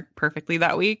homework perfectly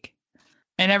that week.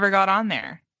 I never got on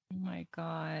there. Oh my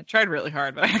God. Tried really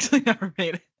hard, but I actually never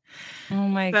made it. Oh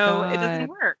my So God. it doesn't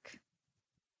work.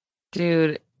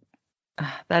 Dude,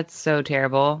 that's so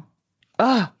terrible.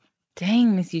 Oh,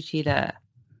 dang, Miss Uchida.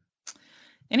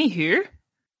 Anywho,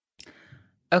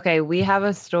 Okay, we have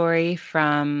a story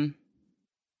from.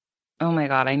 Oh my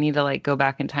God, I need to like go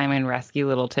back in time and rescue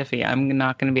little Tiffy. I'm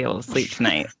not going to be able to sleep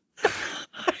tonight.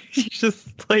 you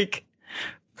just like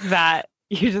that.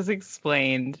 You just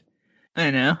explained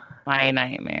I know. my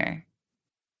nightmare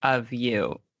of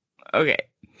you. Okay.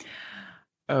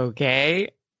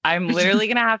 I'm literally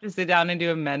going to have to sit down and do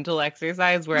a mental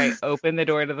exercise where I open the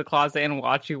door to the closet and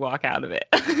watch you walk out of it.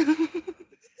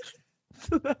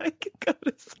 So that I can go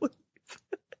to sleep.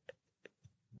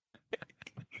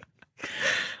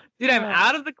 Dude, I'm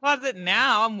out of the closet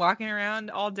now. I'm walking around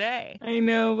all day. I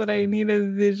know, but I need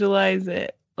to visualize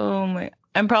it. Oh my.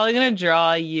 I'm probably going to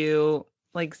draw you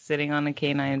like sitting on a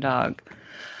canine dog.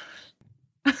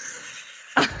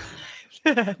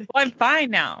 Well, I'm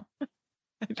fine now.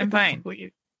 I'm fine.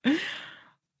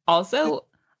 Also,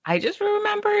 I just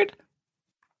remembered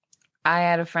I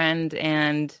had a friend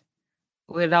and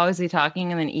would always be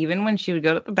talking, and then even when she would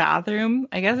go to the bathroom,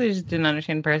 I guess I just didn't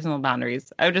understand personal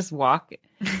boundaries. I would just walk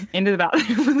into the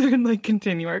bathroom with her and like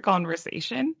continue our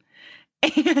conversation.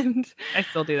 And I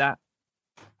still do that.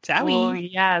 well,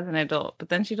 yeah, as an adult. But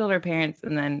then she told her parents,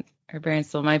 and then her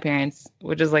parents told my parents,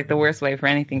 which is like the worst way for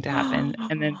anything to happen.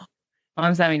 And then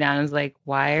mom sat me down and was like,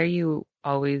 "Why are you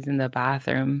always in the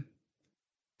bathroom?"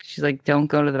 She's like, "Don't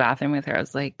go to the bathroom with her." I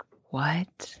was like,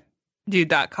 "What?" Dude,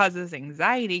 that causes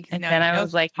anxiety. And then I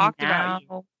was like, talked about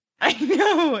you. I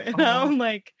know. And now I'm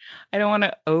like, I don't want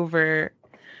to over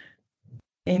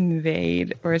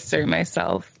invade or assert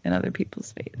myself in other people's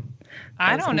space.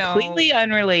 I don't know. Completely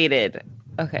unrelated.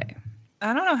 Okay.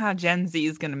 I don't know how Gen Z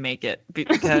is going to make it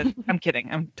because I'm kidding.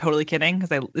 I'm totally kidding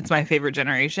because it's my favorite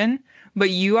generation. But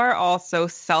you are all so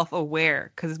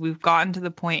self-aware because we've gotten to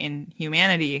the point in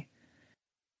humanity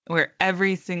where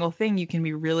every single thing you can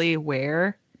be really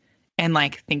aware and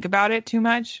like think about it too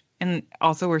much. And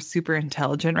also we're super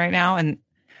intelligent right now and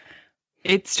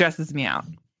it stresses me out.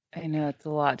 I know it's a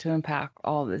lot to unpack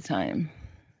all the time.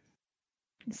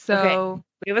 So okay.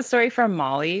 We have a story from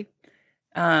Molly.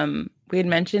 We had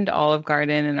mentioned Olive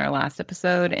Garden in our last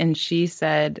episode, and she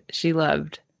said she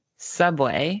loved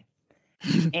Subway,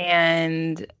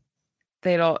 and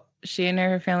she and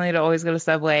her family would always go to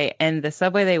Subway, and the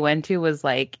Subway they went to was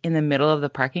like in the middle of the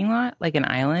parking lot, like an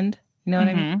island. You know what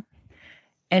I mean?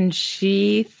 And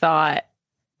she thought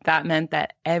that meant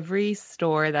that every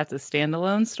store that's a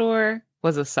standalone store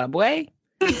was a Subway.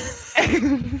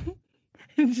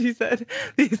 And she said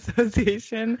the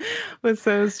association was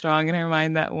so strong in her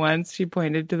mind that once she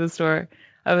pointed to a store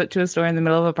in the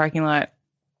middle of a parking lot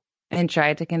and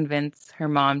tried to convince her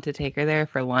mom to take her there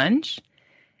for lunch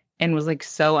and was like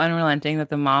so unrelenting that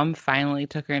the mom finally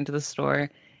took her into the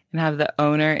store and have the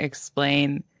owner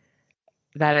explain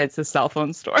that it's a cell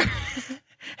phone store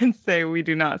and say, "We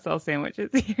do not sell sandwiches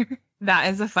here." That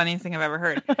is the funniest thing I've ever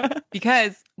heard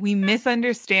because we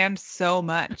misunderstand so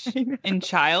much in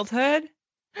childhood.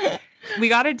 We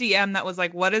got a DM that was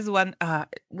like, what is one,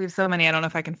 we have so many, I don't know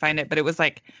if I can find it, but it was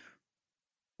like,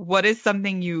 what is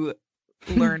something you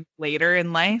learned later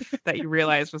in life that you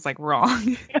realized was like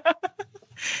wrong?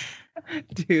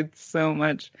 Dude, so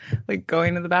much. Like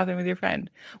going to the bathroom with your friend,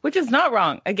 which is not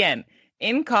wrong. Again,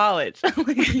 in college,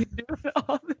 like you do it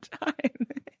all the time.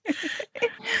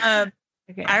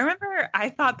 Okay. I remember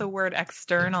I thought the word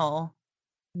external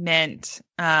meant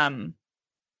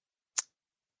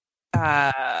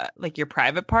like your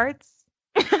private parts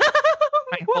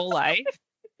my whole life.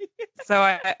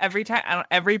 So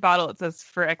every bottle it says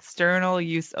for external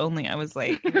use only. I was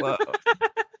like, whoa.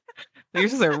 You're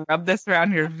supposed to rub this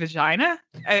around your vagina?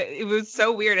 It was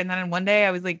so weird. And then one day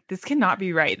I was like, this cannot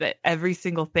be right that every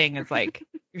single thing is like,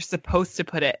 you're supposed to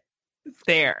put it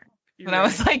there. When I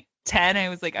was like 10, I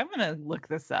was like, I'm going to look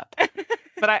this up.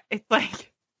 But it's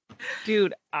like,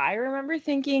 dude, I remember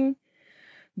thinking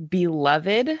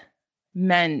beloved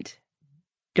meant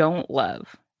don't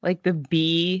love. Like the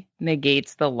B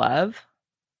negates the love.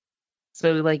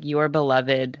 So like your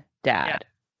beloved dad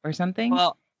or something.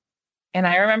 Well, and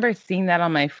I remember seeing that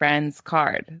on my friend's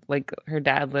card. Like her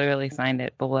dad literally signed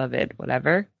it, beloved,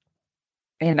 whatever.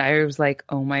 And I was like,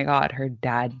 oh my God, her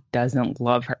dad doesn't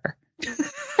love her.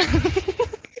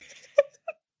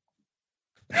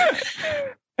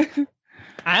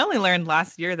 I only learned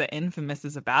last year that infamous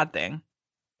is a bad thing.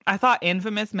 I thought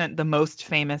infamous meant the most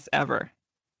famous ever,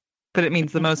 but it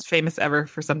means the most famous ever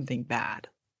for something bad.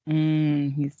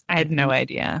 I had no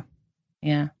idea.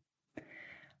 Yeah.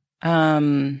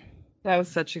 That was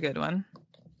such a good one.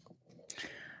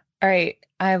 All right.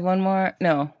 I have one more.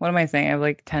 No, what am I saying? I have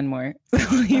like 10 more.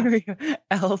 Here we go.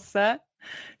 Elsa.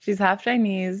 She's half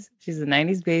Chinese. She's a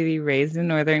 90s baby raised in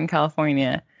Northern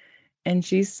California. And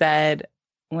she said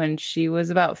when she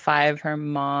was about 5, her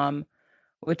mom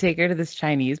would take her to this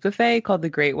Chinese buffet called the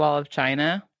Great Wall of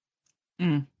China.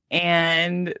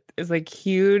 And it's like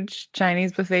huge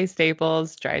Chinese buffet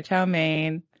staples, dry chow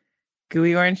mein,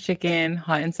 gooey orange chicken,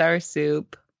 hot and sour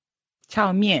soup,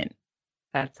 chow mein.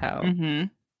 That's how.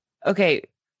 Okay.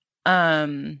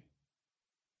 And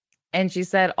she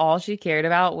said all she cared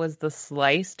about was the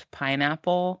sliced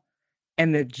pineapple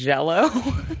and the Jell-O.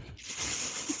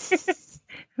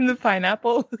 And the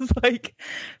pineapple was like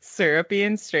syrupy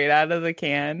and straight out of the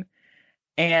can.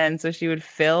 And so she would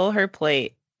fill her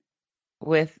plate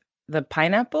with the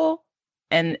pineapple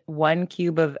and 1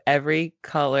 cube of every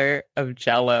color of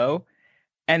Jell-O.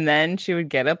 And then she would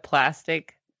get a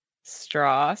plastic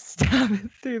straw, stab it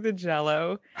through the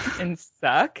Jell-O and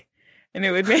suck. and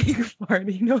it would make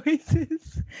farty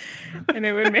noises, and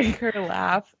it would make her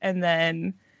laugh. And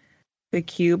then the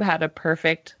cube had a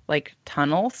perfect like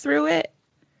tunnel through it.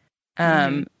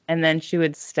 And then she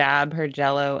would stab her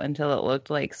Jell-O until it looked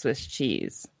like Swiss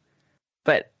cheese.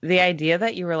 But the idea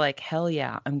that you were like, hell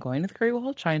yeah, I'm going to the Great Wall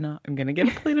of China. I'm going to get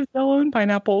a plate of Jell-O and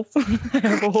pineapples. I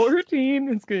have a whole routine.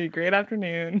 It's going to be a great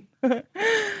afternoon.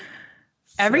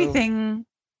 Everything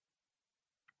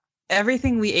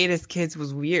we ate as kids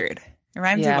was weird. It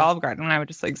reminds me of Olive Garden when I would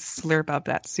just like slurp up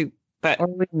that soup. Or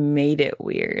we made it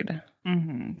weird.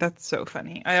 That's so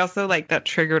funny. I also like that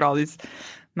triggered all these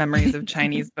memories of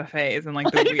Chinese buffets and like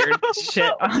the weird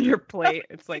shit on your plate.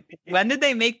 It's like, when did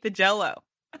they make the Jell-O?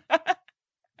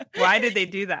 Why did they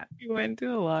do that? We went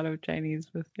to a lot of Chinese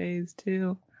buffets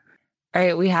too. All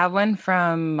right, we have one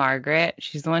from Margaret.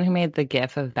 She's the one who made the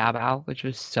GIF of Bao Bao, which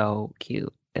was so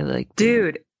cute.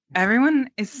 Dude, everyone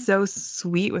is so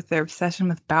sweet with their obsession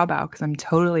with Bao Bao because I'm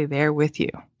totally there with you.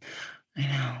 I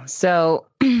know. So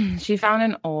she found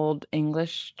an old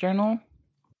English journal,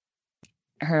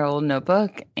 her old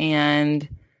notebook, and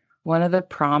one of the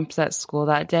prompts at school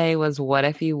that day was, what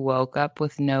if you woke up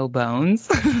with no bones?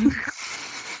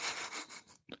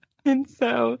 And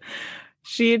so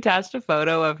she attached a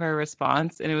photo of her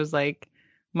response, and it was like,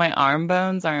 my arm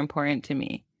bones are important to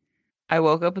me. I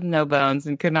woke up with no bones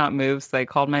and could not move, so I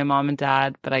called my mom and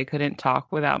dad, but I couldn't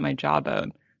talk without my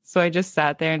jawbone. So I just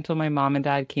sat there until my mom and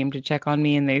dad came to check on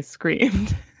me, and they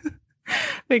screamed.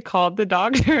 They called the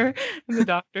doctor, and the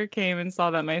doctor came and saw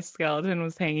that my skeleton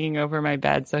was hanging over my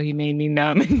bed, so he made me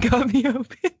numb and cut me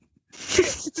open.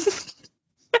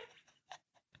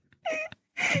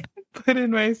 Put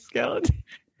in my skeleton.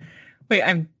 Wait,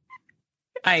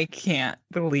 I can't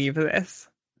believe this.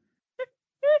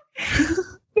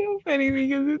 So funny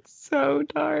because it's so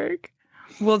dark.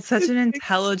 Well, it's such an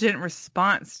intelligent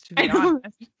response, to be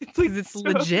honest. It's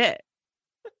legit.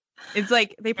 It's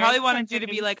like they probably wanted you to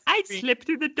be like, I'd slip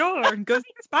through the door and go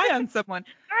spy on someone.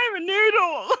 I'm a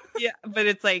noodle. Yeah, but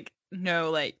it's like, no,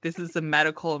 like this is a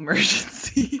medical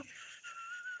emergency.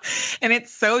 And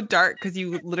it's so dark because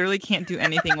you literally can't do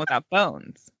anything without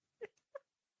bones.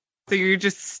 So you're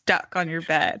just stuck on your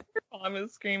bed. Her mom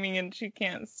is screaming and she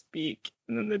can't speak.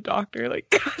 And then the doctor like,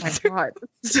 oh my God,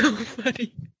 it's so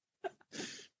funny.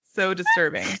 So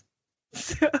disturbing.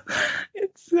 It's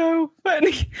so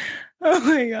funny. Oh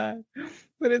my God.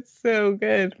 But it's so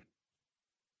good.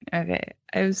 Okay.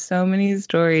 I have so many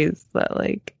stories that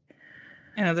like,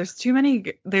 I know there's too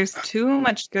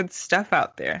much good stuff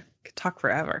out there. Could talk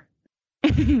forever.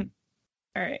 All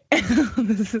right.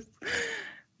 This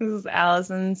is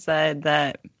Allison said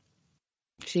that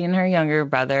she and her younger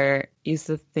brother used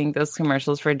to think those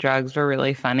commercials for drugs were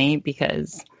really funny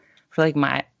because for like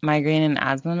migraine and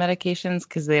asthma medications,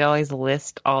 because they'd always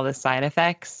list all the side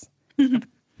effects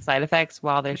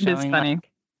while they're showing like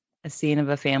a scene of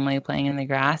a family playing in the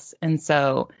grass. And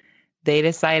so they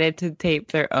decided to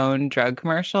tape their own drug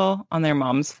commercial on their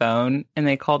mom's phone, and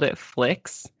they called it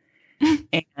Flicks.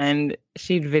 And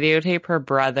she'd videotape her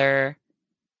brother,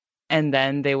 and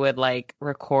then they would like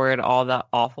record all the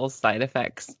awful side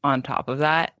effects on top of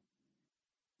that.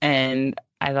 And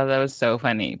I thought that was so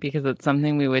funny because it's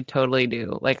something we would totally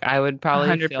do. Like I would probably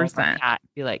 100% film a cat,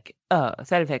 be like, oh,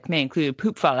 side effects may include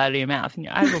poop fall out of your mouth and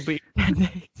your eyes will bleed for 10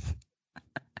 days.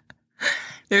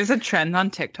 There's a trend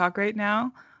on TikTok right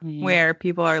now where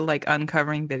people are like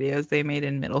uncovering videos they made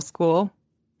in middle school.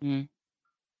 It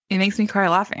makes me cry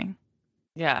laughing.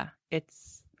 Yeah,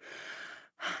 it's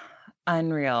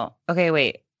unreal. Okay,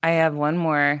 wait. I have one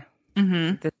more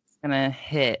that's going to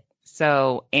hit.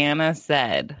 So Anna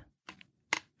said,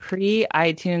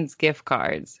 pre-iTunes gift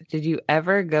cards, did you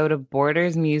ever go to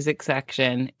Borders music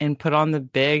section and put on the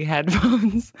big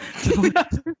headphones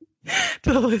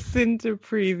to listen to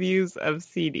previews of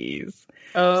CDs?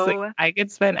 Oh, like, I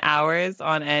could spend hours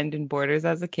on end in Borders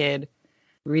as a kid,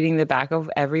 reading the back of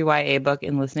every YA book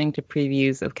and listening to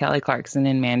previews of Kelly Clarkson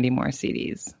and Mandy Moore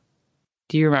CDs.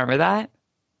 Do you remember that?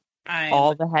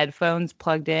 All the headphones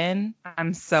plugged in?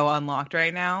 I'm so unlocked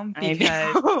right now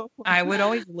because I would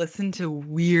always listen to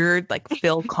weird, like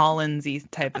Phil Collins-y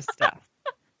type of stuff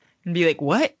and be like,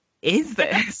 what is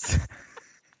this?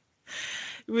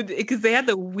 Because they had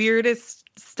the weirdest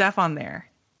stuff on there.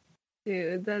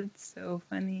 Dude, that's so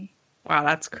funny. Wow,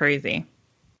 that's crazy.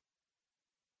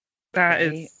 That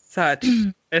is such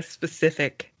a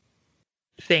specific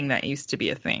thing that used to be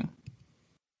a thing.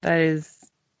 That is,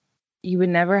 you would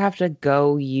never have to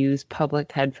go use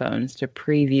public headphones to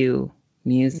preview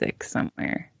music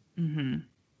somewhere. Do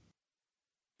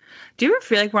you ever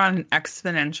feel like we're on an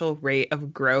exponential rate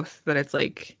of growth that it's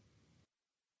like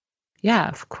Yeah,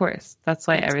 of course. That's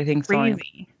why everything's falling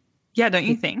Crazy. Yeah, don't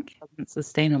you think? wasn't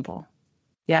sustainable.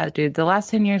 Yeah, dude, the last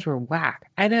 10 years were whack.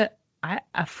 I had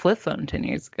a flip phone 10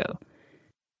 years ago.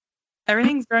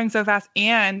 Everything's growing so fast.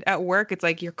 And at work, it's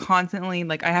like you're constantly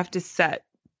like, I have to set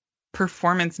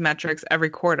performance metrics every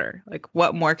quarter. Like,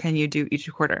 what more can you do each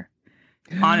quarter?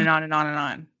 On and on and on and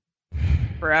on.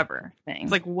 Forever. Thing.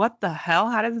 It's like, what the hell?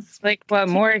 How does this Like, what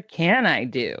more can I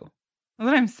do? That's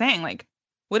what I'm saying. Like,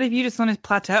 what if you just want to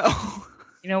plateau?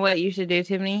 You know what you should do,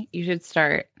 Tiffany? You should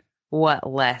start, what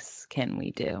less can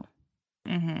we do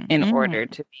in order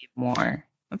to be more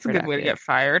That's a good way to get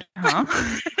fired, huh?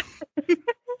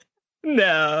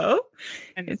 No.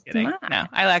 I'm just kidding. not. No,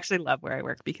 I actually love where I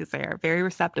work because they are very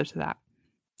receptive to that.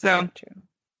 So,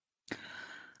 true.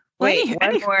 Wait,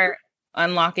 one more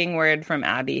unlocking word from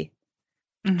Abby.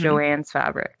 Joann's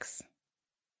Fabrics.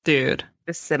 Dude.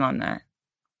 Just sit on that.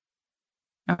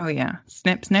 Oh, yeah.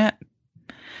 Snip, snip.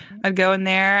 I'd go in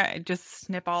there. I'd just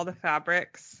snip all the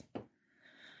fabrics.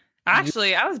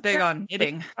 Actually, I was big on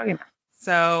knitting.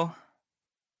 So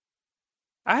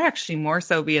I'd actually more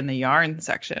so be in the yarn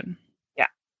section. Yeah.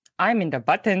 I'm in the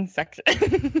button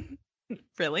section.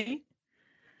 Really?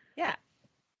 Yeah.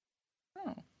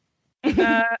 Oh.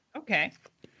 Okay.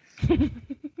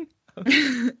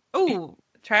 Oh,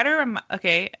 try to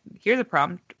okay, here's a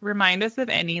prompt. Remind us of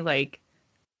any like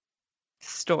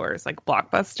stores like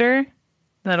Blockbuster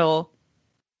that'll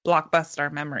blockbust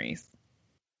our memories.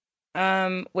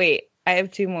 Wait, I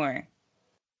have two more.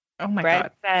 Oh my Brett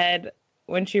God. said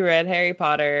when she read Harry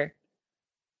Potter,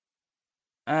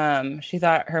 she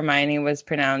thought Hermione was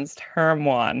pronounced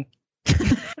Hermione.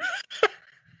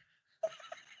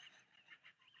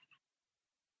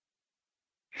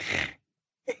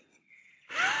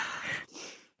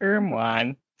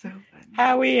 Hermione. So funny.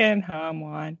 Howie and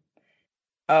Hermione.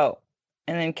 Oh,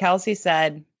 and then Kelsey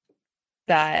said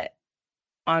that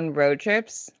on road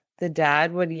trips, the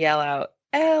dad would yell out,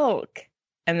 elk,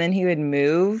 and then he would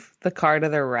move the car to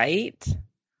the right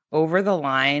over the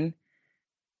line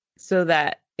so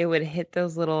that it would hit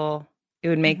those little, it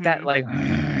would make that like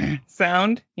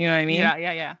sound, you know what I mean?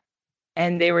 Yeah.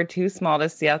 And they were too small to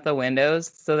see out the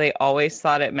windows, so they always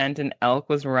thought it meant an elk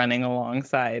was running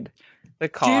alongside the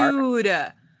car. Dude.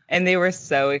 And they were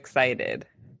so excited.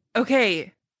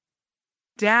 Okay.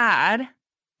 Dad,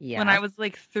 Yeah. when I was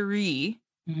like 3,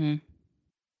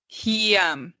 he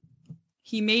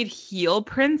made heel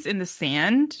prints in the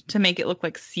sand to make it look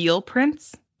like seal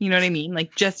prints. You know what I mean?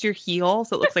 Like just your heel,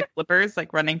 so it looks like flippers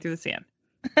like running through the sand.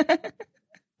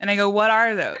 And I go, "What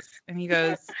are those?" And he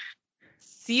goes,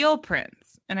 "Seal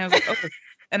prints." And I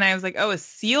was like, "Oh, a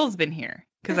seal's been here."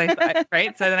 Because I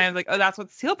right. So then I was like, "Oh, that's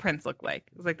what seal prints look like."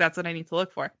 I was like, "That's what I need to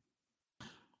look for."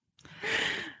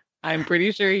 I'm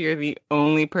pretty sure you're the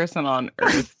only person on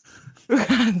earth who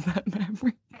has that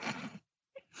memory.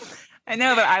 I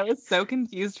know, but I was so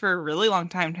confused for a really long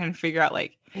time trying to figure out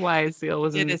like why a seal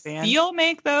was in the sand. Did a seal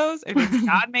make those, or did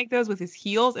God make those with his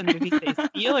heels? And did he say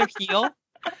seal or heel?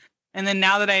 And then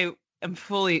now that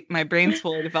my brain's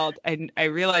fully developed, I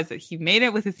realized that he made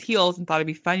it with his heels and thought it'd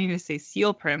be funny to say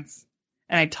seal prints.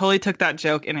 And I totally took that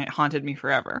joke and it haunted me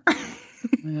forever.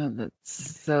 Oh,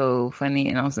 that's so funny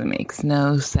and also makes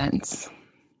no sense.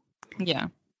 Yeah.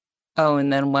 Oh,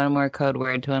 and then one more code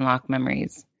word to unlock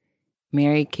memories.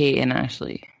 Mary, Kate, and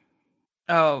Ashley.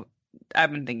 Oh,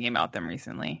 I've been thinking about them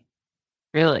recently.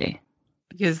 Really?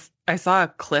 Because I saw a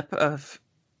clip of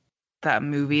that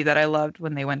movie that I loved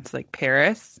when they went to like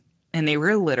Paris, and they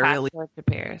were literally to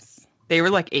Paris. They were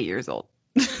like 8 years old.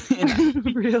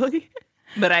 Really?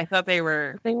 But I thought they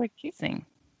were kissing.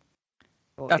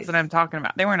 That's what I'm talking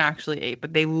about. They weren't actually 8,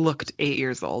 but they looked 8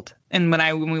 years old. And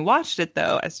when we watched it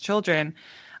though, as children,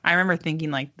 I remember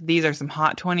thinking like, these are some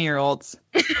hot 20-year-olds.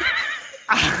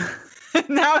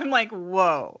 Now I'm like,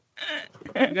 whoa.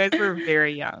 You guys were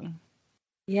very young.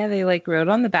 Yeah, they like rode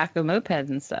on the back of mopeds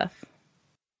and stuff.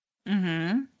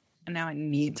 And now I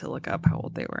need to look up how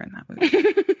old they were in that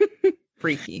movie.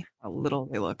 Freaky how little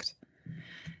they looked.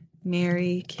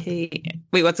 Mary Kate.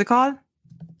 Wait, what's it called?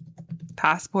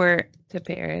 Passport to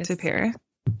Paris.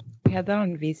 We had that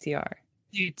on VCR.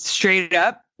 Dude, straight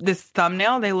up, this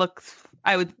thumbnail,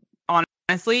 I would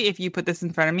honestly, if you put this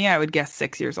in front of me, I would guess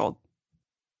 6 years old.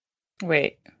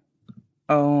 Wait.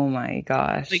 Oh my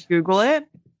gosh. Like Google it.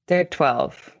 They're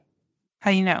 12. How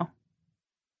do you know?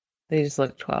 They just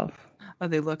look 12. Oh,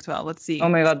 they look 12. Let's see. Oh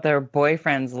my God, their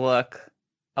boyfriends look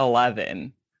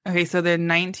 11. Okay, so they're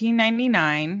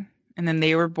 1999, and then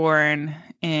they were born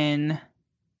in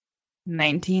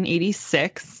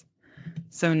 1986.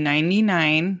 So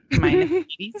 99 minus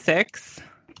 86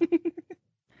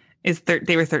 is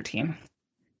they were 13.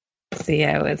 See,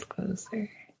 I was closer.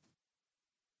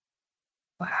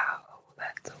 Wow,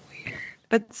 that's weird.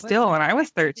 But still, when I was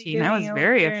 13, I was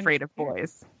very afraid of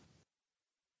boys.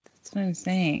 That's what I'm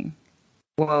saying.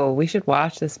 Whoa, we should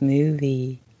watch this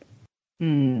movie.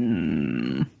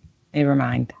 Never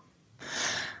mind.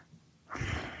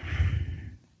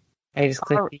 I just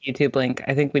clicked the YouTube link.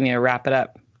 I think we need to wrap it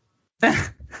up.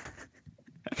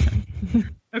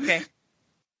 Okay.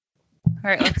 All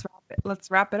right,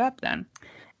 let's wrap it up then.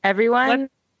 Everyone,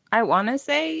 I want to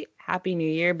say Happy New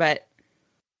Year, but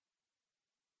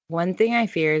one thing I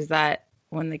fear is that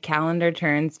when the calendar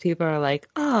turns, people are like,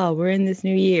 oh, we're in this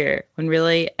new year, when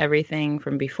really everything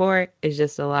from before is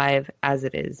just alive as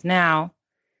it is now.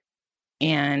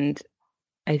 And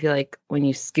I feel like when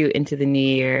you scoot into the new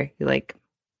year, you like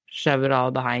shove it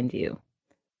all behind you.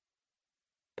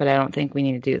 But I don't think we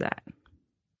need to do that.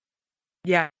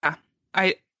 Yeah.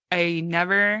 I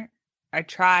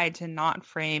tried to not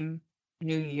frame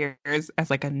New Year's as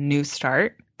like a new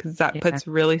start, because that puts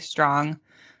really strong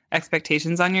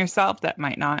expectations on yourself that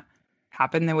might not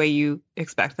happen the way you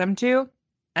expect them to.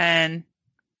 And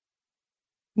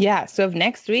yeah, so if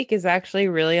next week is actually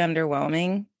really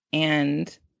underwhelming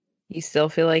and you still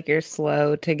feel like you're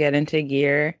slow to get into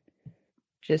gear,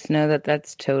 just know that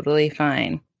that's totally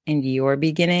fine. And your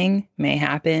beginning may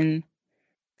happen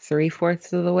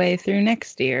 3/4 of the way through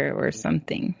next year or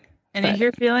something. And if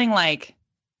you're feeling like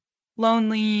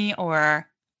lonely or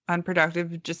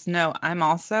unproductive, just know I'm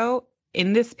also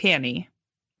in this panty.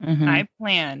 I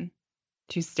plan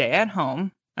to stay at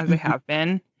home, as I have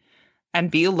been,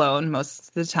 and be alone most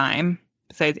of the time,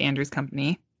 besides Andrew's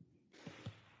company.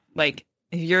 Like,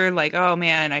 if you're like, oh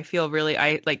man, I feel really,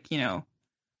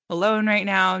 alone right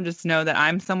now, just know that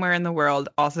I'm somewhere in the world,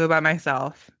 also by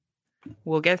myself.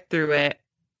 We'll get through it.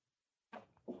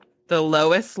 The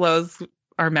lowest lows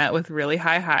are met with really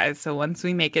high highs. So once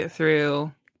we make it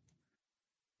through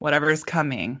whatever's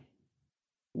coming,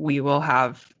 we will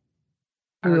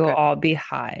all be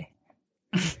high.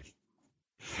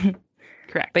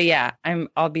 Correct. But yeah,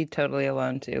 I'll be totally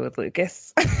alone too with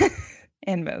Lucas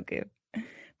and Mogu.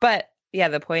 But yeah,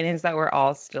 the point is that we're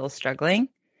all still struggling.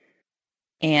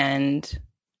 But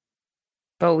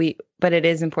it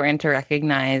is important to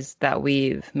recognize that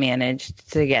we've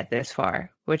managed to get this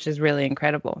far, which is really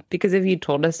incredible. Because if you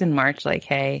told us in March, like,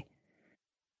 hey,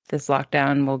 this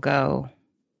lockdown will go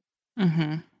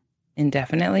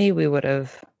indefinitely, we would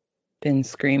have been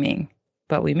screaming,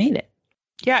 but we made it.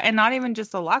 Yeah, and not even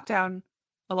just a lockdown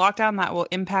that will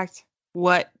impact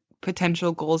what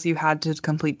potential goals you had to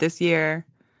complete this year.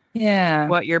 Yeah.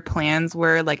 What your plans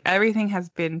were. Like, everything has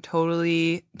been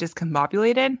totally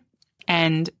discombobulated,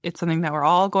 and it's something that we're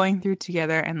all going through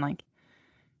together, and like,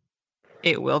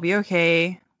 it will be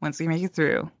okay once we make it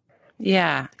through.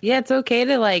 Yeah. Yeah, it's okay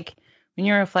to, like, when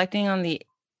you're reflecting on the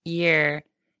year,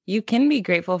 you can be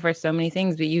grateful for so many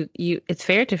things, but you it's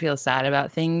fair to feel sad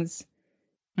about things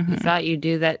you thought you'd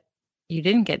do that you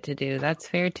didn't get to do. That's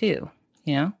fair too,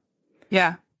 you know?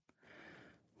 Yeah.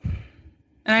 And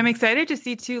I'm excited to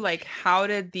see too, like, how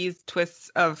did these twists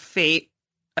of fate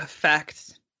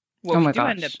affect what we do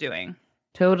end up doing?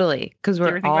 Totally. Because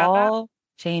we're all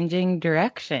changing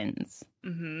directions.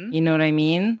 You know what I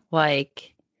mean?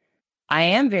 Like, I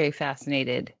am very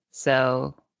fascinated.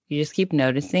 So you just keep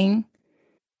noticing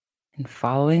and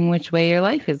following which way your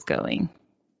life is going.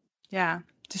 Yeah.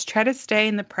 Just try to stay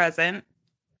in the present.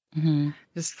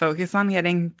 Just focus on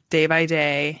getting day by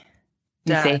day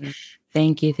done. Say,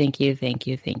 thank you, thank you, thank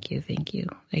you, thank you, thank you.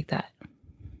 Like that.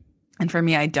 And for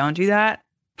me, I don't do that.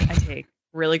 I take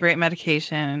really great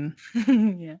medication.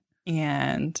 Yeah.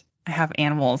 And I have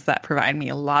animals that provide me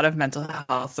a lot of mental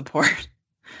health support.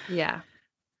 Yeah.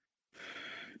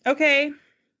 Okay.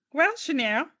 Well,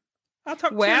 Chanel, I'll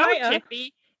talk to you later.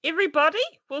 Tiffy, everybody,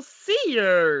 we'll see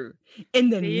you in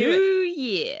the new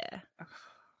year.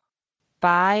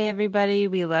 Bye, everybody.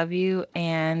 We love you,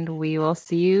 and we will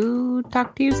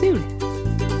talk to you soon.